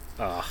awesome.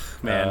 Oh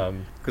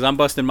man, because I'm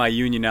busting my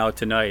union out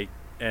tonight,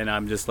 and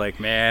I'm just like,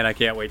 man, I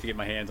can't wait to get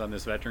my hands on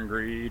this Veteran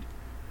Greed.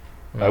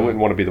 I wouldn't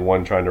want to be the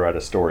one trying to write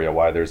a story of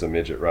why there's a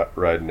midget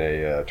riding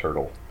a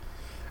turtle.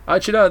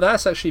 Actually, no,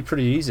 that's actually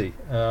pretty easy.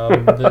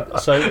 I'm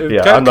not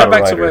a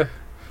writer.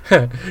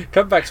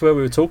 Come back to where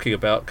we were talking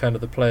about kind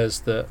of the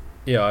players that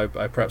I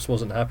perhaps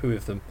wasn't happy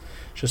with them.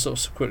 Just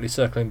sort of quickly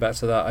circling back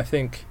to that, I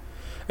think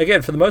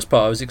again for the most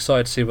part I was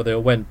excited to see where they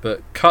all went,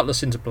 but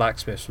Cutlass into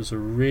Blacksmiths was a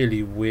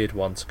really weird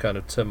one to kind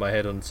of turn my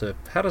head onto.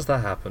 How does that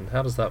happen?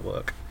 How does that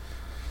work?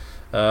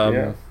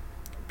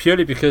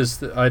 Purely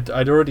because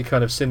I'd already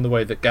kind of seen the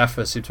way that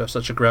Gaffer seemed to have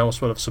such a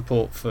groundswell of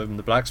support from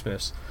the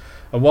blacksmiths.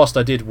 And whilst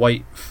I did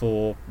wait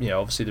for,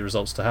 obviously the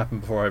results to happen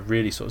before I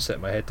really sort of set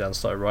my head down and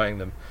started writing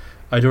them,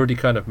 I'd already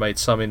kind of made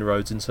some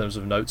inroads in terms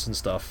of notes and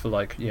stuff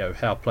for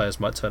how players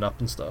might turn up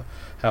and stuff,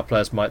 how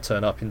players might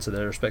turn up into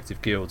their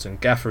respective guilds, and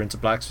Gaffer into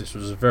blacksmiths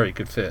was a very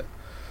good fit.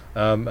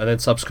 And then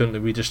subsequently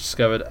we just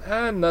discovered,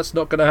 and that's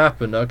not going to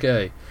happen.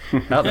 Okay,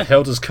 how the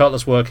hell does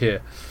Cutlass work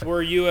here?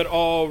 Were you at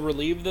all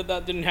relieved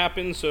that didn't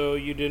happen, so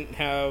you didn't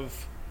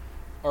have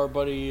our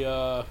buddy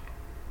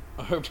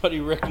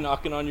Rick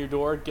knocking on your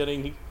door,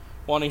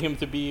 wanting him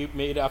to be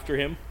made after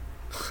him?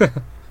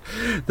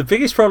 The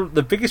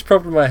biggest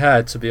problem I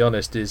had, to be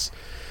honest, is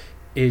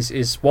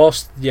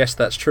whilst yes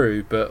that's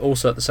true, but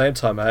also at the same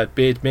time I had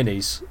Beard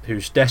Minis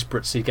who's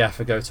desperate to see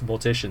Gaffer go to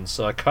Morticians,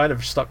 so I kind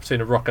of stuck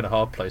between a rock and a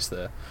hard place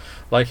there.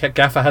 Like,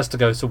 Gaffer has to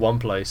go to one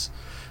place,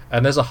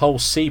 and there's a whole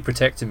sea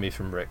protecting me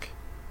from Rick.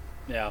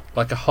 Yeah.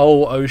 Like a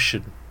whole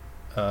ocean.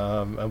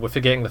 And we're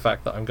forgetting the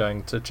fact that I'm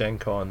going to Gen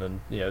Con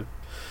and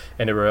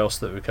anywhere else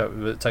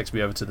that takes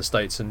me over to the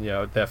States, and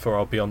therefore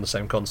I'll be on the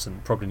same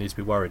continent. Probably need to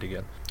be worried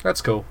again.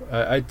 That's cool.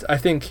 I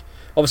think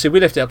obviously we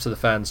left it up to the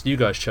fans. You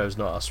guys chose,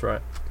 not us,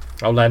 right?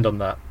 I'll land on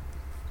that,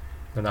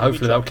 and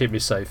hopefully that'll keep me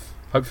safe.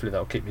 Hopefully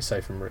that'll keep me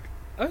safe from Rick.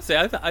 I would say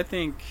I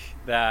think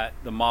that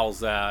the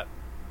models that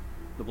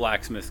the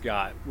blacksmiths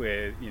got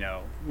with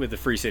the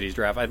Free Cities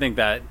draft, I think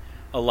that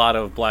a lot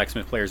of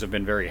blacksmith players have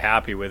been very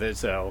happy with it.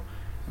 So,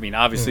 I mean,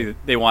 obviously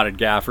they wanted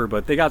Gaffer,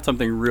 but they got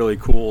something really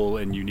cool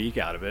and unique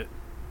out of it.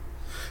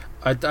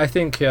 I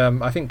think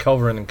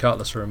Culverin and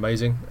Cutlass are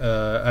amazing.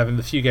 Having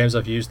the few games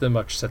I've used them,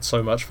 I've just had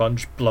so much fun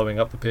just blowing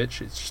up the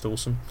pitch. It's just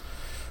awesome.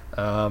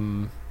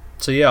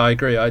 So yeah, I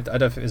agree. I don't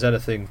think there's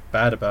anything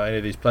bad about any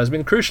of these players. I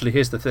mean, crucially,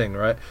 here's the thing,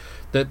 right?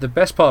 The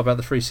best part about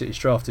the Free Cities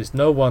draft is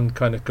no one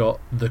kind of got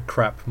the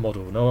crap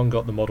model. No one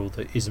got the model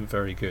that isn't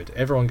very good.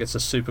 Everyone gets a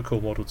super cool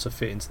model to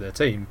fit into their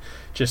team.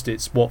 Just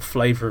it's what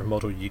flavour of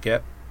model you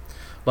get.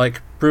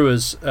 Like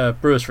Brewers,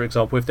 for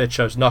example, if they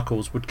chose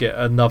Knuckles, would get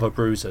another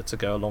Bruiser to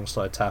go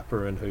alongside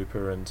Tapper and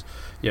Hooper and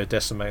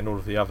Decimate and all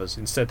of the others.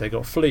 Instead, they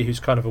got Flea, who's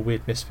kind of a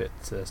weird misfit,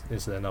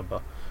 is their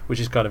number, which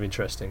is kind of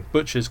interesting.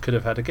 Butchers could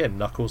have had again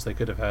Knuckles. They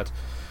could have had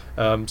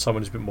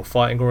someone who's a bit more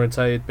fighting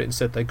orientated, but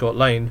instead they got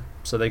Lane,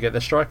 so they get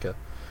their striker.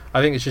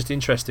 I think it's just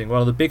interesting.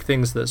 One of the big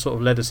things that sort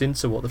of led us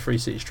into what the Free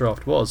Cities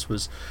draft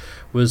was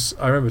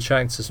I remember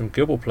chatting to some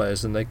Guild Ball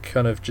players, and they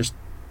kind of just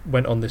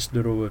went on this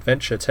little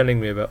adventure telling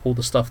me about all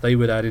the stuff they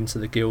would add into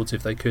the guilds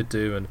if they could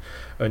do,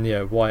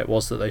 and why it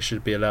was that they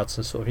should be allowed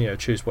to sort of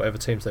choose whatever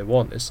teams they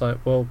want. It's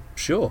like, well,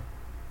 sure,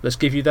 let's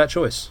give you that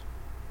choice.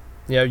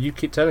 You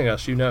keep telling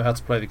us you know how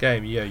to play the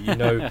game.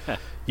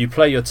 You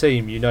play your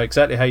team. You know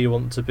exactly how you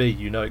want them to be.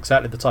 You know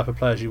exactly the type of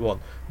players you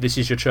want. This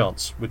is your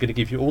chance. We're going to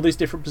give you all these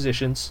different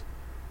positions.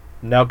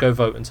 Now go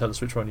vote and tell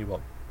us which one you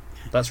want.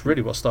 That's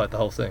really what started the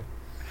whole thing.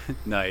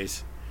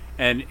 Nice.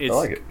 And I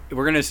like it.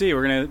 We're gonna see.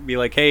 We're gonna be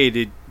like, hey,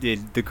 did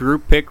the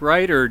group pick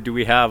right, or do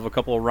we have a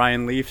couple of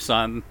Ryan Leafs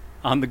on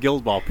the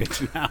Guild Ball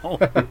pitch now?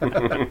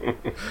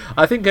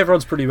 I think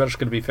everyone's pretty much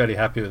going to be fairly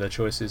happy with their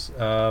choices.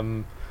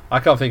 I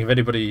can't think of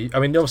anybody. I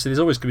mean, obviously, there's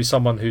always going to be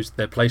someone whose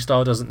their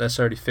playstyle doesn't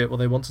necessarily fit what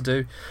they want to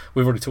do.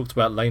 We've already talked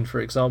about Lane, for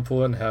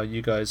example, and how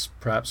you guys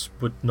perhaps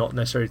would not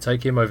necessarily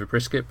take him over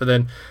Brisket. But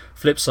then,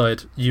 flip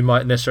side, you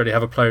might necessarily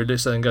have a player who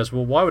looks at it and goes,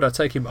 well, why would I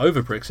take him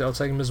over Brisket? I'll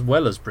take him as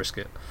well as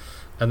Brisket.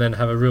 And then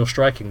have a real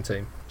striking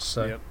team.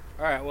 So, yep.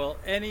 All right. Well,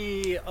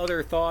 any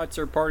other thoughts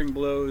or parting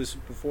blows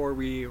before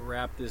we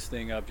wrap this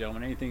thing up,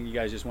 gentlemen? Anything you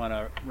guys just want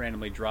to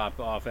randomly drop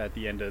off at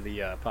the end of the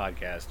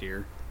podcast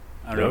here?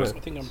 I don't know. I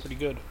think I'm pretty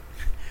good.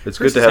 It's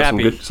Chris good to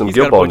have some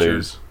Guild Ball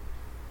news.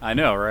 I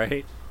know,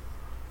 right?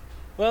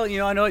 Well,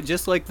 I know it.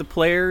 Just like the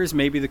players,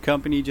 maybe the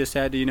company just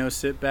had to,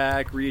 sit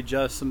back,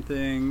 readjust some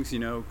things,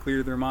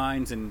 clear their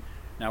minds, and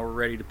now we're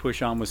ready to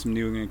push on with some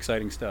new and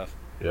exciting stuff.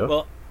 Yeah.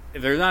 Well,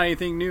 if there's not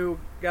anything new,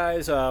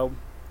 guys,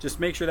 just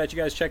make sure that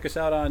you guys check us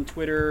out on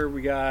Twitter.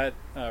 We got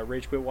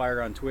Rage Quit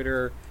Wire on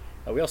Twitter.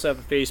 We also have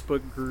a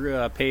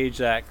Facebook page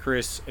that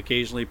Chris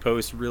occasionally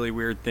posts really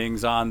weird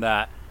things on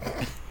that.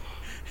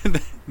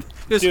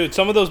 Dude,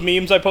 some of those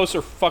memes I post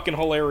are fucking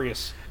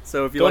hilarious.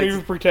 So if you don't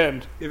even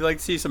pretend. If you like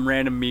to see some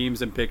random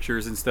memes and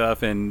pictures and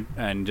stuff, and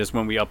just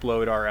when we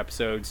upload our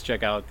episodes,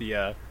 check out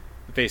the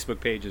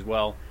Facebook page as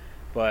well.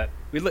 But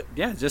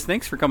just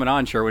thanks for coming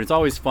on, Sherwin. It's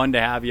always fun to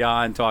have you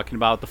on talking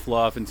about the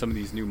fluff and some of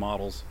these new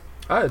models.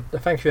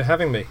 Thank you for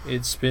having me.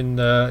 It's been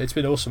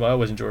awesome. I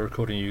always enjoy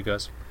recording you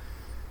guys.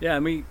 Yeah,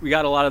 and we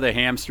got a lot of the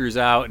hamsters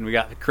out, and we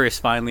got Chris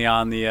finally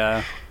on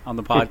the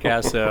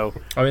podcast. So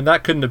I mean,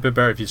 that couldn't have been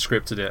better if you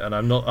scripted it, and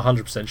I'm not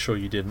 100% sure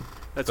you didn't.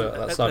 That's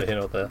not a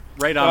hint out there.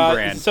 Right on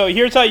brand. So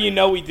here's how you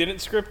know we didn't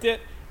script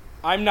it.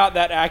 I'm not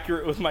that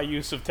accurate with my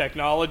use of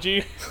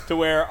technology to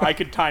where I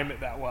could time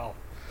it that well.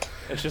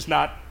 It's just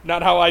not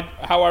how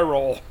I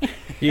roll.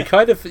 You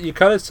kind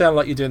of sound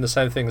like you're doing the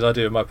same things I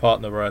do with my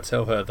partner, where I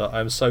tell her that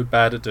I'm so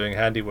bad at doing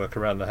handiwork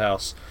around the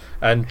house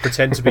and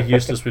pretend to be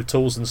useless with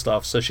tools and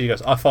stuff. So she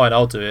goes, fine,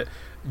 I'll do it.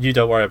 You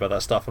don't worry about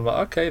that stuff. I'm like,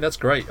 okay, that's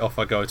great. Off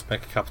I go to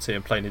make a cup of tea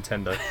and play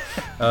Nintendo.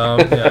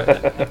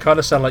 You kind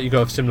of sound like you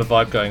got a similar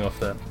vibe going off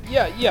there.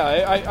 Yeah.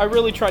 I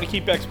really try to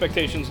keep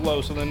expectations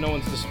low so then no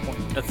one's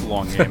disappointed. That's a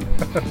long game.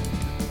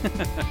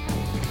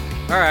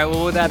 All right,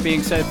 well, with that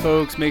being said,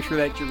 folks, make sure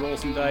that you roll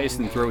some dice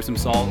and throw some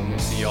salt, and we'll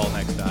see you all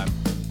next time.